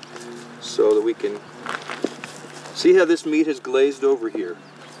here so that we can see how this meat has glazed over here.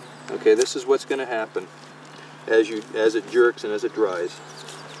 Okay, this is what's going to happen as it jerks and as it dries.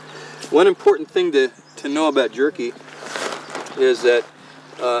 One important thing to know about jerky is that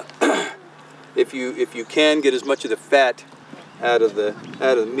if you can get as much of the fat out of the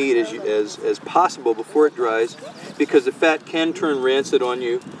meat as possible before it dries, because the fat can turn rancid on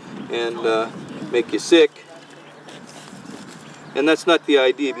you and make you sick. And that's not the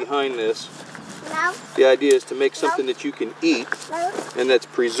idea behind this. The idea is to make something that you can eat and that's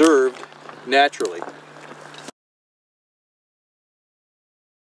preserved naturally.